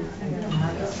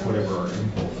Whatever our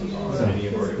impulses are, any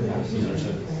of our impulses are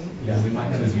set. Yeah, we might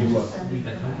have a view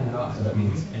that come from God. So that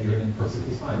means everything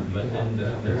perfectly fine. But then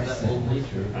there's that old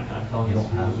nature telling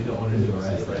us we don't want to do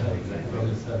right.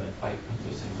 Romans 7. Fight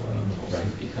those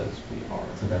impulses because we are.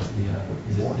 So that's the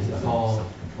is it Paul?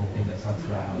 I think that talks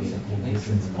about how the old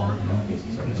nature is all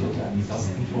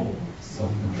self-control.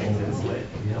 Self-control.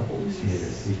 Yeah,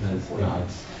 because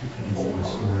God's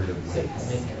restorative way.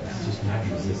 It's just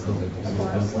natural.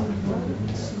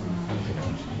 It's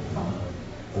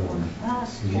or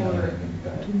sweeter and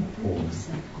gut, or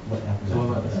whatever. So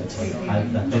about that?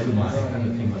 That's my kind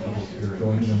of thing about the Holy Spirit.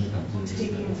 Going into the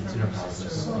inner power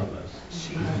that save us.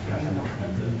 The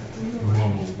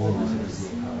normal world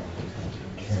is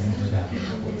caring for that.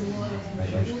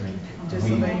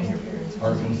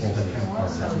 Our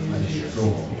impulses are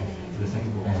control. The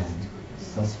second goal and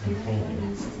self-control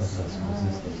lets us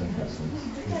resist those impulses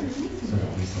so that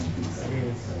we can do that.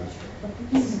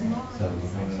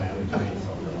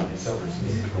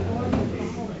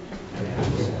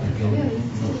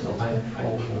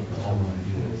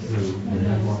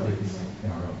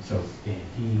 So so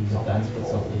that's what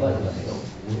self-control is.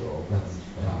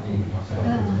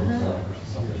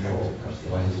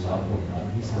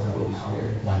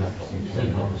 Why not pursue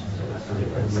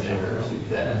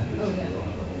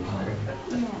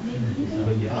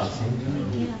but yeah, at the same time,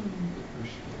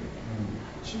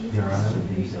 there are other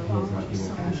things that he is not able to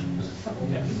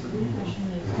do.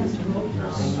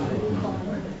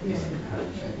 Yes.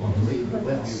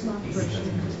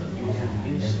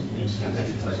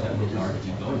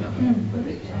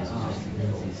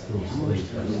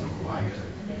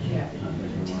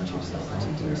 teach yourself to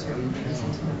do certain things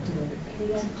and to not do other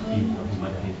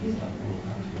things.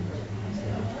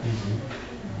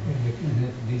 And you can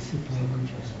have discipline.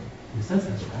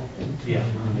 Yeah,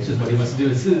 it's just what he wants to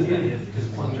do. It's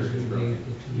just wonder.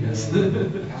 Yes.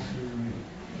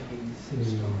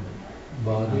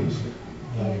 Body,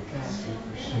 like,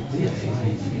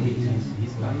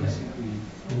 He's got that.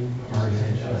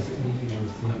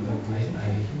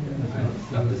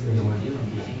 Got this thing going. So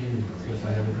if I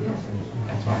ever do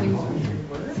that's why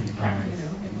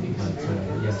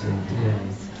yes,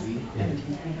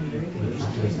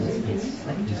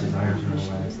 his desires are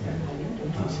alive.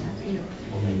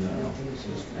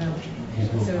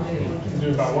 Do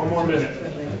about one more minute.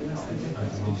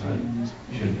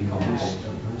 Should be called.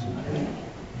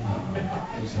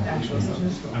 actual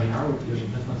self-control. I mean,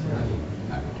 that's not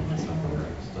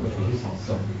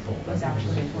something What's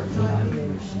actually important.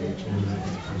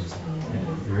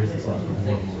 there is a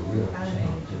self-control.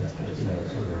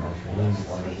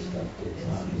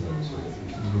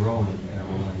 We're all in our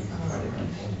own life trying to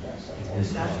keep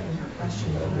this That's her question.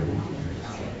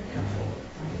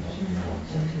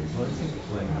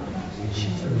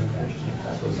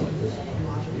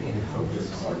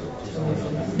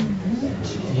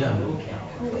 Yeah.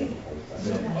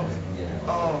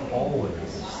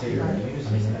 Always say you're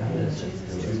using that to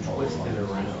twist it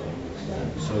around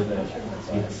so that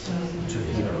it's to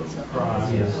either cry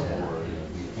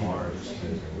or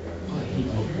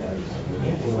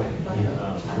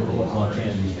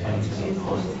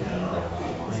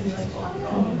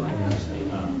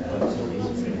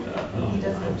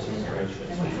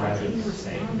rather than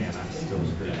saying, man, I'm still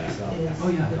screwed myself. Oh,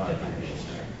 yeah.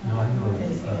 No, I know,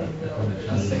 from the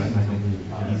child, I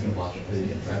don't easy watch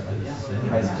videos.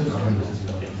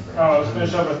 Let's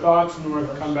finish up our thoughts and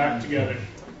we'll come back together.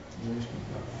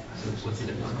 So what's the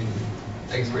difference between,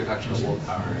 thanks for your touching on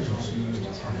willpower.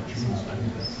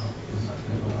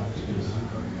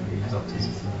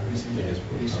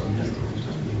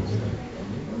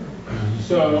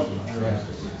 So,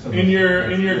 in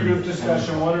your group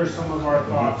discussion, what are some of our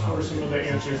thoughts? What are some of the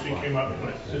answers we came up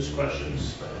with to these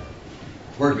questions?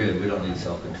 We're good. We don't need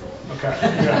self-control. Okay,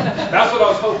 yeah. That's what I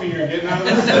was hoping you were getting out of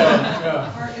this. So,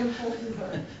 yeah. Our impulses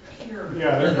are pure.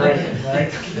 Yeah, they're great,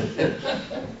 right?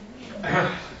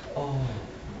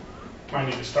 Might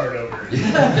need to start over.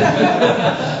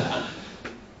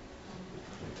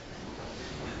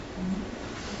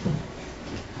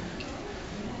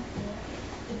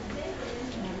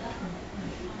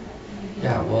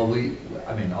 Yeah, well,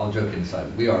 I mean, all joking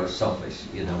aside, we are selfish.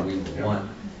 You know, we want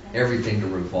everything to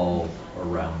revolve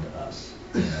around us.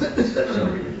 You know?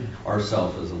 So our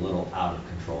self is a little out of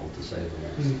control, to say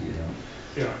the least. You know.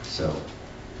 Yeah. So,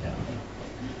 yeah.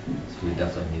 So we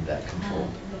definitely need that control.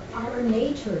 Our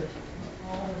nature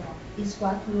is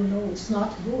what we know it's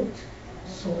not good,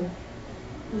 so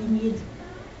we need to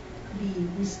be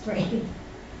restrained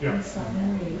in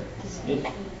some way.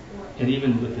 And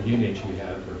even with the new nature we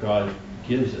have, where God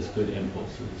gives us good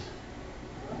impulses,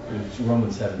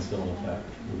 Romans 7 still in effect.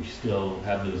 We still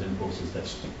have those impulses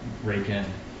that break in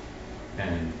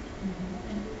and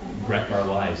wreck our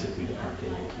lives if we aren't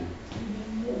able to.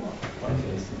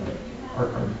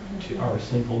 Our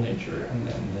sinful nature and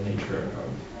then the nature of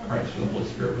Christ and the Holy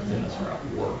Spirit within us are at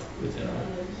work within us.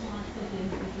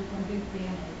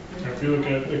 If you look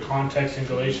at the context in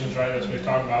Galatians, right, that's what we're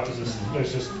talking about,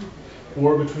 there's this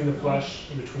war between the flesh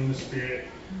and between the spirit.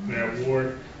 And they're at war,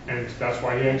 and that's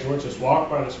why he exhorts us, walk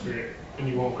by the Spirit, and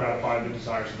you won't gratify the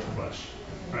desires of the flesh.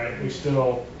 Right? We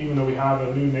still, even though we have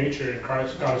a new nature in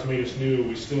Christ, God has made us new,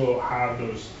 we still have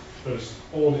those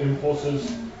old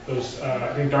impulses. Those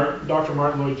I think Dr.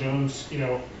 Martin Lloyd-Jones, you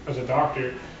know, as a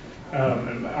doctor,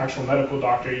 an actual medical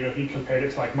doctor, you know, he compared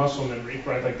it to like muscle memory,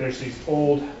 right? Like there's these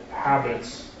old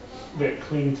habits that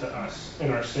cling to us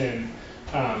in our sin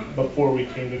before we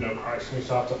came to know Christ. And we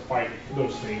still have to fight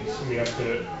those things. And we have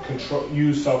to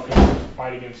use self-control to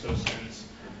fight against those sins.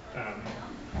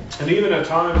 And even at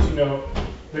times, you know,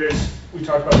 we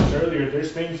talked about this earlier,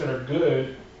 there's things that are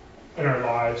good in our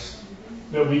lives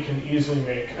that we can easily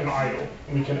make an idol.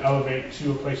 And we can elevate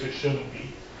to a place it shouldn't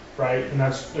be, right? And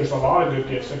there's a lot of good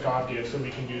gifts that God gives that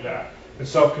we can do that. And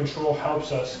self-control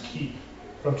helps us keep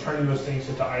from turning those things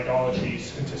into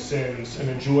idolatries, into sins, and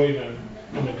enjoy them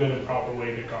in the good and proper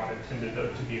way that God intended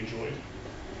them to be enjoyed.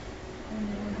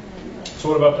 So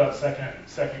what about that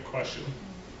second question?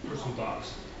 For some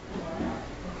thoughts.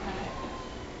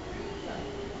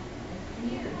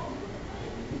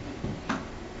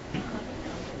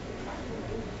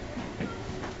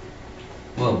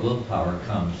 Well, willpower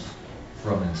comes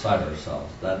from inside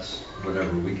ourselves. That's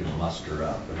whatever we can muster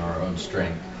up in our own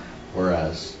strength.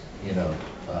 Whereas, you know,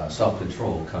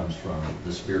 self-control comes from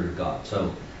the Spirit of God.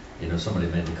 So, you know, somebody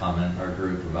made the comment in our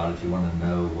group about if you want to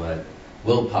know what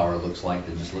willpower looks like,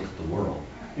 then just look at the world,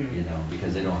 you know,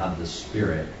 because they don't have the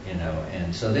Spirit, you know.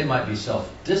 And so they might be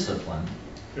self-disciplined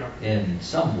in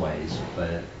some ways,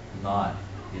 but not,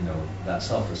 you know, that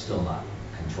self is still not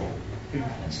controlled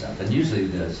and stuff. And usually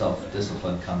the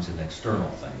self-discipline comes in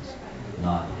external things,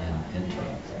 not in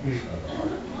internal things of the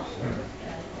heart.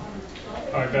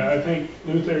 Like I think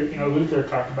Luther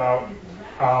talked about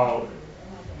how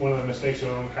one of the mistakes of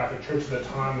the Roman Catholic Church at the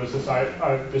time was this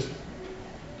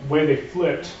way they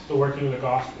flipped the working of the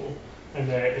gospel, and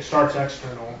that it starts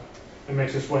external and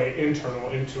makes its way internal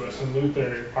into us. And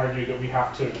Luther argued that we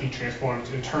have to be transformed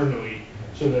internally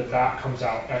so that that comes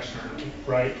out externally,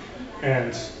 right?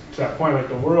 And to that point, like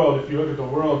the world, if you look at the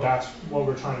world, that's what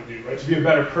we're trying to do, right? To be a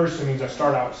better person means I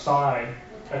start outside,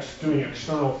 doing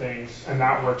external things, and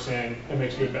that works in and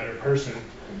makes me a better person.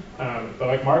 But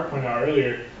like Mark pointed out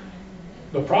earlier,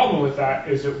 the problem with that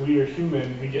is that we are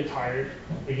human, we get tired,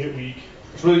 we get weak.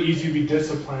 It's really easy to be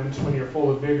disciplined when you're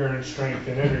full of vigor and strength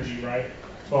and energy, right?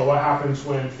 But what happens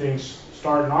when things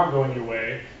start not going your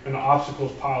way and the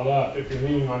obstacles pile up? If you're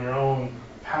leaning on your own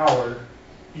power,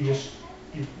 you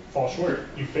fall short,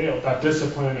 you fail. That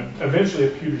discipline, eventually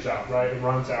it peters out, right? It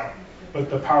runs out. But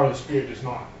the power of the Spirit does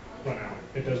not run out.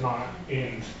 It does not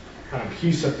end.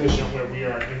 He's sufficient where we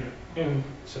are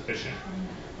insufficient.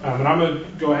 And I'm going to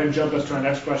go ahead and jump us to our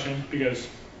next question because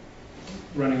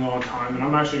we're running low on time. And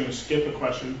I'm actually going to skip a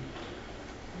question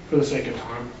for the sake of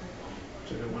time,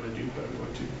 which I didn't want to do, but I'm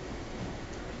going to.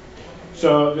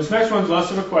 So this next one's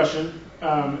less of a question,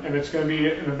 and it's going to be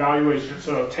an evaluation.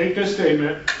 So take this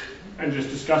statement and just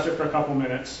discuss it for a couple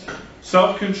minutes.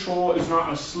 Self-control is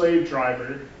not a slave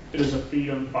driver, it is a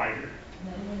freedom fighter.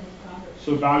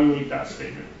 So evaluate that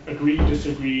statement. Agree,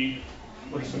 disagree,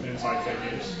 what are some insights,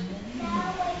 ideas?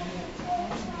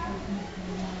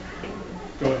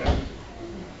 Go ahead.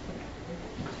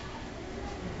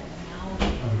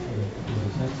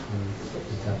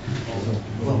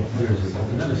 Well, there's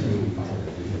another thing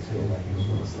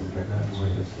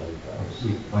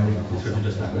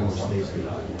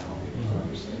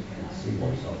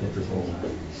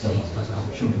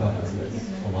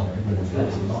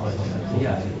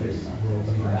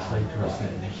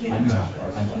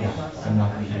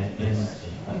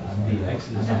the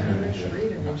Exodus generation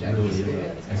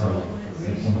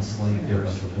became a slave, they're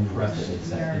oppressed,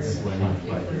 it's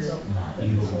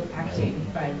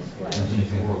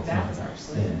evil, that's our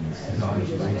sins. God is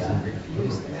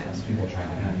people trying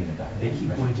to have they keep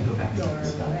wanting to go back to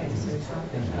their ways. And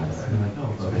they're like,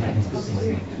 oh, but it's still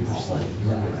slave. You're slave.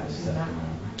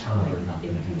 You're not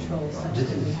in control such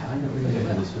that we have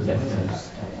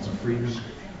it's a freedom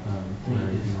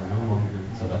where you are no longer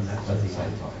so that's the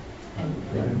side talk. The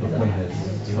point is,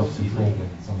 self-control when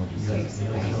someone just says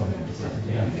something to say,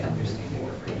 you understand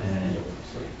your freedom. And if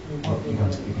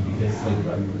you do this,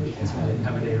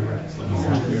 have a day of rest.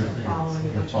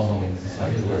 You're following the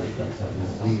cycle.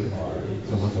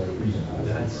 So what's our freedom?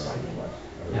 That's,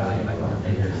 yeah, I don't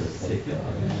think there's a sick.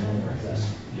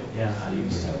 Yeah, I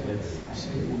use it.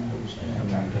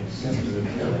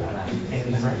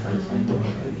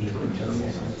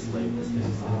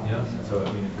 Yeah, so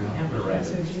I mean, if we have the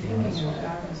rest,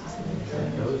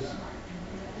 those.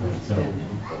 So,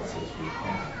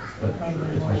 but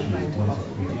the question is, what is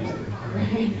it we use?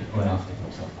 What else to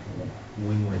feel self-control?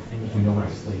 When we're thinking, we know what a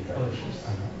slave is.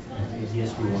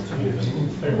 Yes, we want to do it.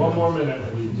 Hey, one more minute. Yeah,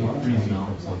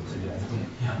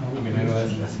 I mean, I know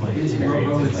that's my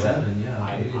experience. It's like, I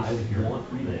want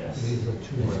this.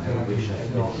 I wish I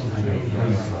felt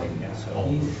so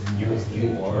you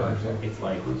are, it's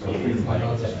like, it's like,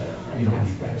 you don't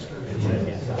need faster. It's a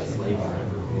slave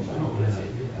driver.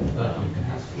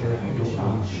 You don't need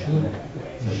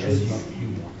so yes, you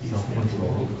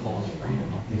self-control calls freedom.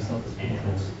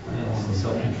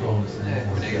 Self-control is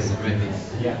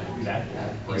yeah, that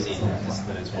easy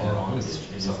discipline as well.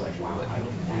 It's like, wow,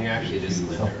 when you actually just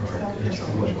live your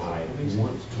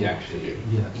self-control, you actually,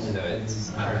 even though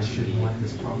it's not actually, but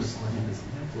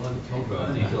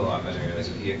you feel a lot better. Like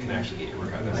you can actually get your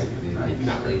workout done. If you're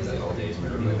not lazy all day,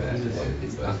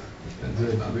 it's not.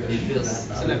 It feels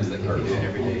sometimes like if you do it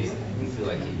every day, you feel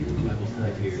like if you're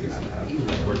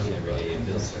like working every day, it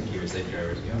feels like you're a safe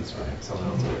driver to be honest with someone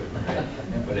else, right?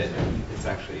 But it's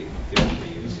actually good for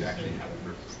you to actually have a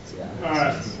purpose. All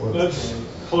right, let's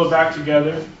pull it back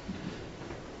together.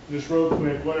 Just real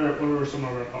quick, what were some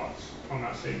of our thoughts on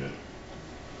that statement?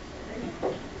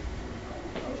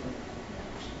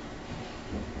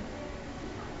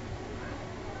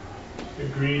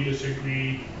 Agree,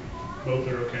 disagree, both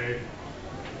are okay.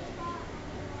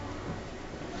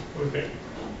 What do you think?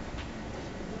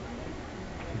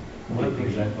 One of the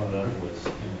things I thought of was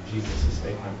Jesus'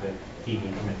 statement that he who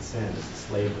commits sin is the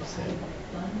slave of sin.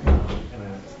 And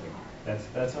I was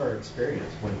like, that's our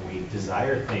experience when we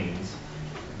desire things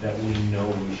that we know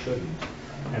we shouldn't.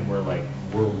 And we're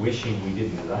wishing we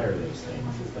didn't desire those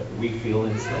things. It's like we feel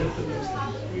enslaved to those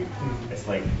things. It's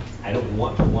like, I don't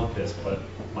want to want this, but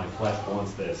my flesh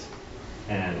wants this,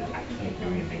 and I can't do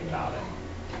anything about it.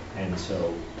 And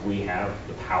so we have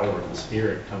the power of the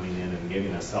Spirit coming in and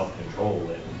giving us self-control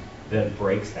that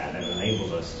breaks that and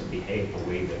enables us to behave the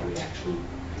way that we actually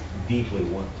deeply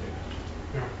want to.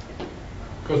 Yeah.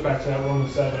 goes back to that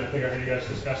Romans 7. I think I heard you guys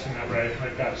discussing that, right?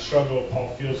 Like that struggle,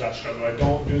 Paul feels that struggle. I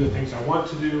don't do the things I want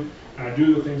to do, and I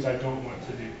do the things I don't want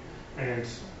to do. And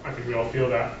I think we all feel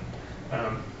that.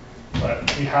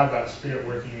 But we have that Spirit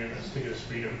working in us to give us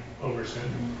freedom over sin.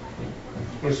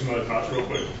 What are some other thoughts real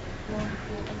quick?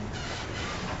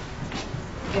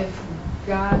 If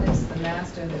God is the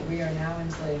master that we are now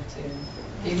enslaved to,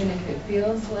 even if it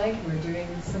feels like we're doing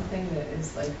something that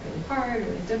is like really hard,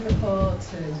 really difficult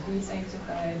to be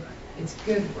sanctified, it's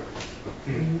good work.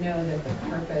 We know that the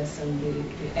purpose and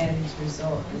the end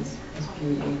result is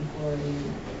beauty and glory,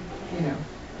 you know,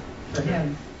 for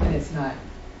Him, and it's not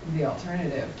the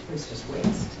alternative, it's just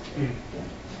waste. Yeah.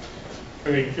 I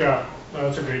think,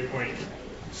 that's a great point.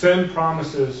 Sin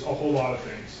promises a whole lot of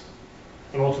things,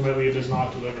 and ultimately it does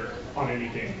not deliver on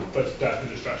anything but death and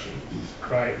destruction,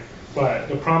 right? But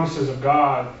the promises of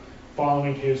God,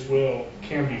 following His will,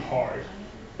 can be hard,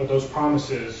 but those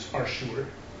promises are sure,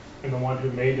 and the one who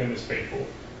made them is faithful.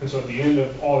 And so at the end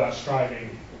of all that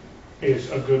striving is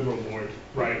a good reward,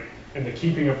 right? And the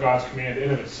keeping of God's command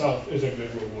in of itself is a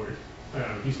good reward.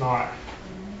 He's not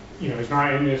in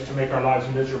this to make our lives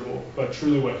miserable, but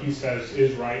truly what He says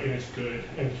is right and it's good,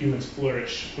 and humans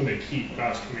flourish when they keep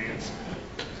God's commands.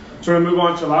 So we're going to move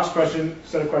on to the last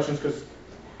set of questions, because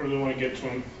I really want to get to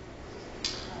them.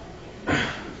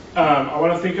 I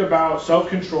want to think about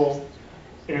self-control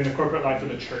in the corporate life of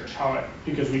the church,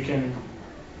 because we can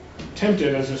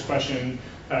tempted, as this question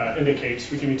indicates,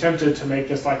 we can be tempted to make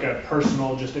this like a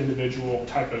personal, just individual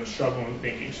type of struggle and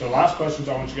thinking. So the last questions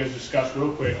I want you guys to discuss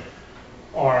real quick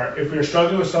are, if we are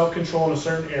struggling with self-control in a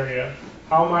certain area,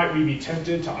 how might we be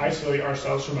tempted to isolate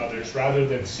ourselves from others rather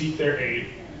than seek their aid?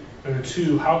 And then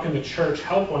 2, how can the church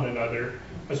help one another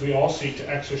as we all seek to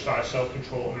exercise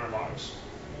self-control in our lives?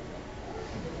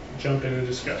 Jump in and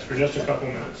discuss for just a couple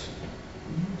minutes.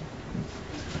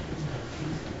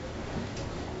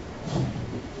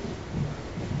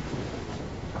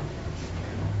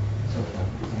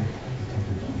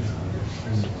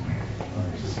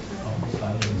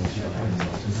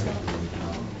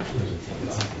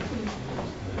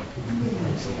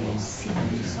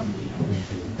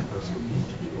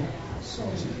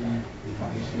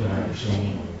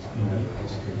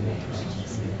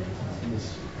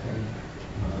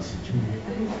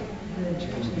 The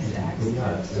church's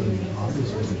access to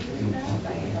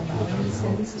by allowing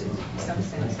sins to some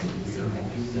sense to be secret.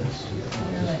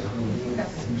 They're like,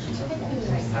 that's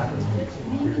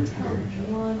we can tell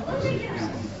 100%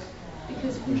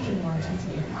 because Christian margins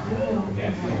and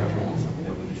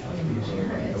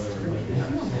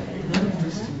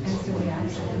so we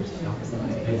absolutely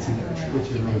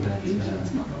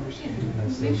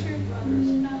make sure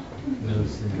not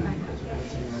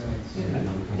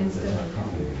instead of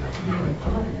being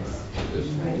honest,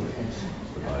 right?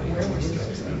 Where we're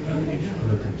supposed to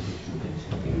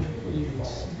be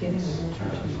getting the whole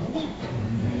church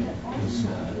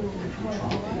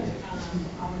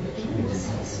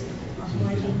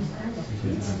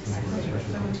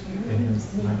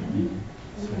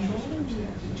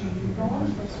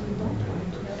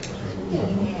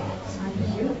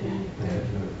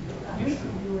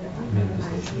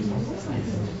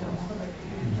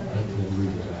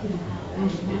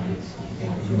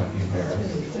You might be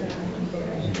embarrassed.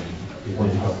 Or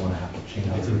you don't want to have to change.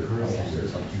 It's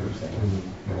encouraging. Like you were saying,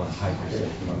 you want to hide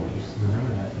yourself from others.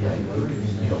 Remember that? Yeah, you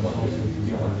don't want to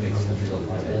fix the real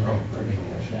life. A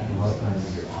lot of times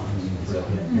you're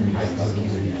hide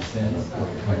others or you sin or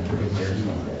trying to get there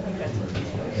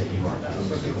that you are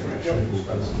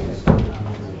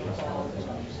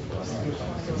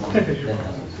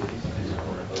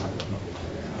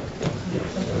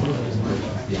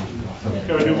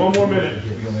Go do one more minute.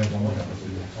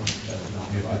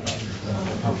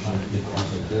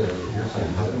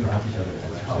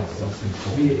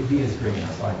 Be as great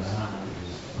as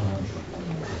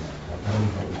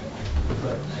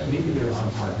but maybe there is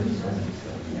some part that is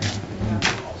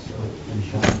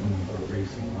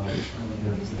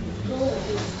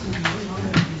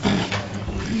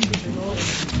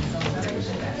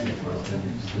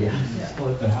yeah.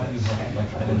 But how do you help?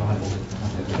 Like, I don't know how to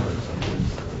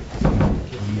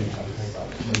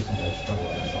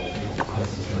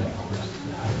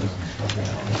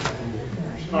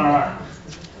All right.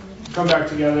 Come back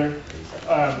together.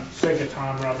 Sake of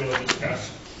time, we're not able to discuss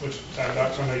which side of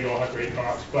that, so I know you all have great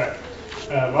thoughts. But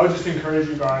I would just encourage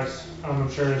you guys, I'm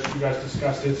sure as you guys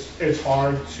discussed, it's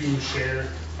hard to share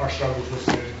our struggles with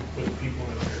sin with people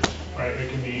in the church, right? It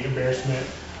can be embarrassment.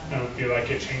 I don't feel like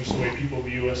it changed the way people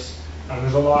view us.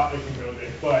 There's a lot that can go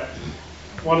there. But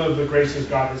one of the graces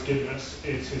God has given us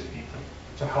is His people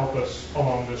to help us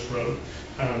along this road.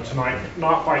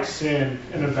 not fight sin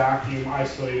in a vacuum,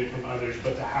 isolated from others,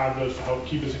 but to have those to help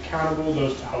keep us accountable,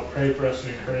 those to help pray for us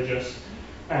and encourage us.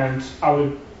 And I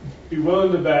would be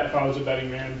willing to bet, if I was a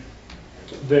betting man,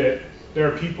 that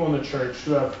there are people in the church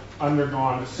who have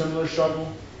undergone a similar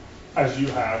struggle as you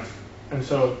have. And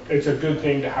so it's a good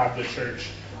thing to have the church.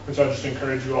 And so I just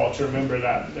encourage you all to remember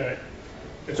that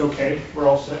it's okay.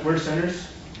 We're sinners,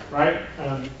 right?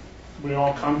 We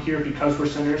all come here because we're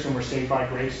sinners and we're saved by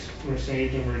grace. We're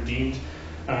saved and we're redeemed.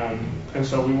 And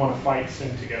so we want to fight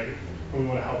sin together. And we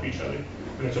want to help each other.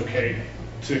 And it's okay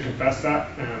to confess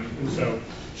that. And so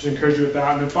just encourage you with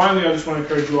that. And then finally, I just want to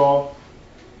encourage you all,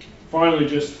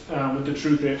 just with the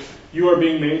truth that you are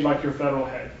being made like your federal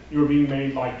head. You are being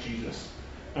made like Jesus.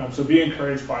 So be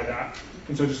encouraged by that.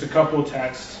 And so just a couple of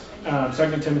texts.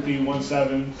 2 Timothy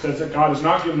 1:7 says that God has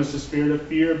not given us a spirit of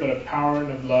fear, but of power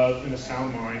and of love and a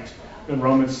sound mind. And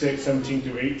Romans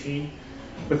 6:17-18.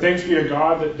 But thanks be to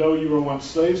God that though you were once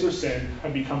slaves of sin,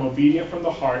 have become obedient from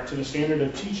the heart to the standard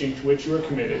of teaching to which you are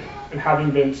committed, and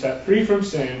having been set free from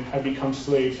sin, have become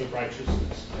slaves of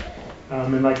righteousness.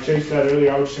 And like Chase said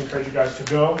earlier, I would just encourage you guys to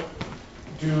go,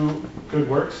 do good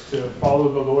works, to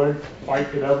follow the Lord,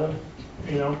 fight the devil,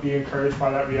 be encouraged by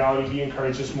that reality, be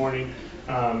encouraged this morning,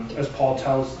 as Paul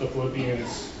tells the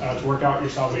Philippians, to work out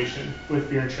your salvation with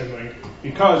fear and trembling,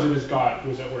 because it is God who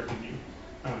is at work in you,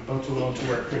 both to will and to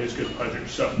work for his good pleasure.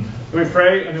 So let me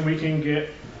pray, and then we can get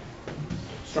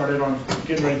started on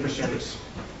getting ready for service.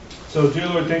 So dear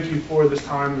Lord, thank you for this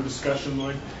time of discussion,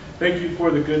 Lord. Thank you for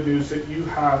the good news that you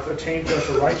have attained to us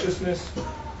a righteousness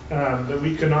that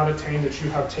we could not attain, that you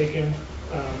have taken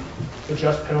the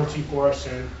just penalty for our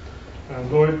sin.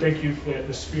 Lord, thank you that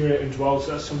the Spirit indwells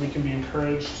us and we can be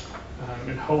encouraged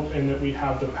and hope in that we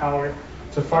have the power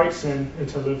to fight sin and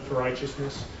to live for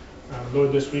righteousness.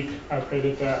 Lord, this week I pray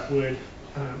that would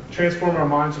transform our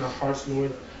minds and our hearts,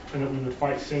 Lord, and that we would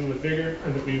fight sin with vigor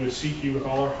and that we would seek you with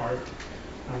all our heart.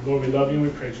 Lord, we love you and we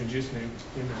praise you in Jesus' name.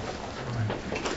 Amen.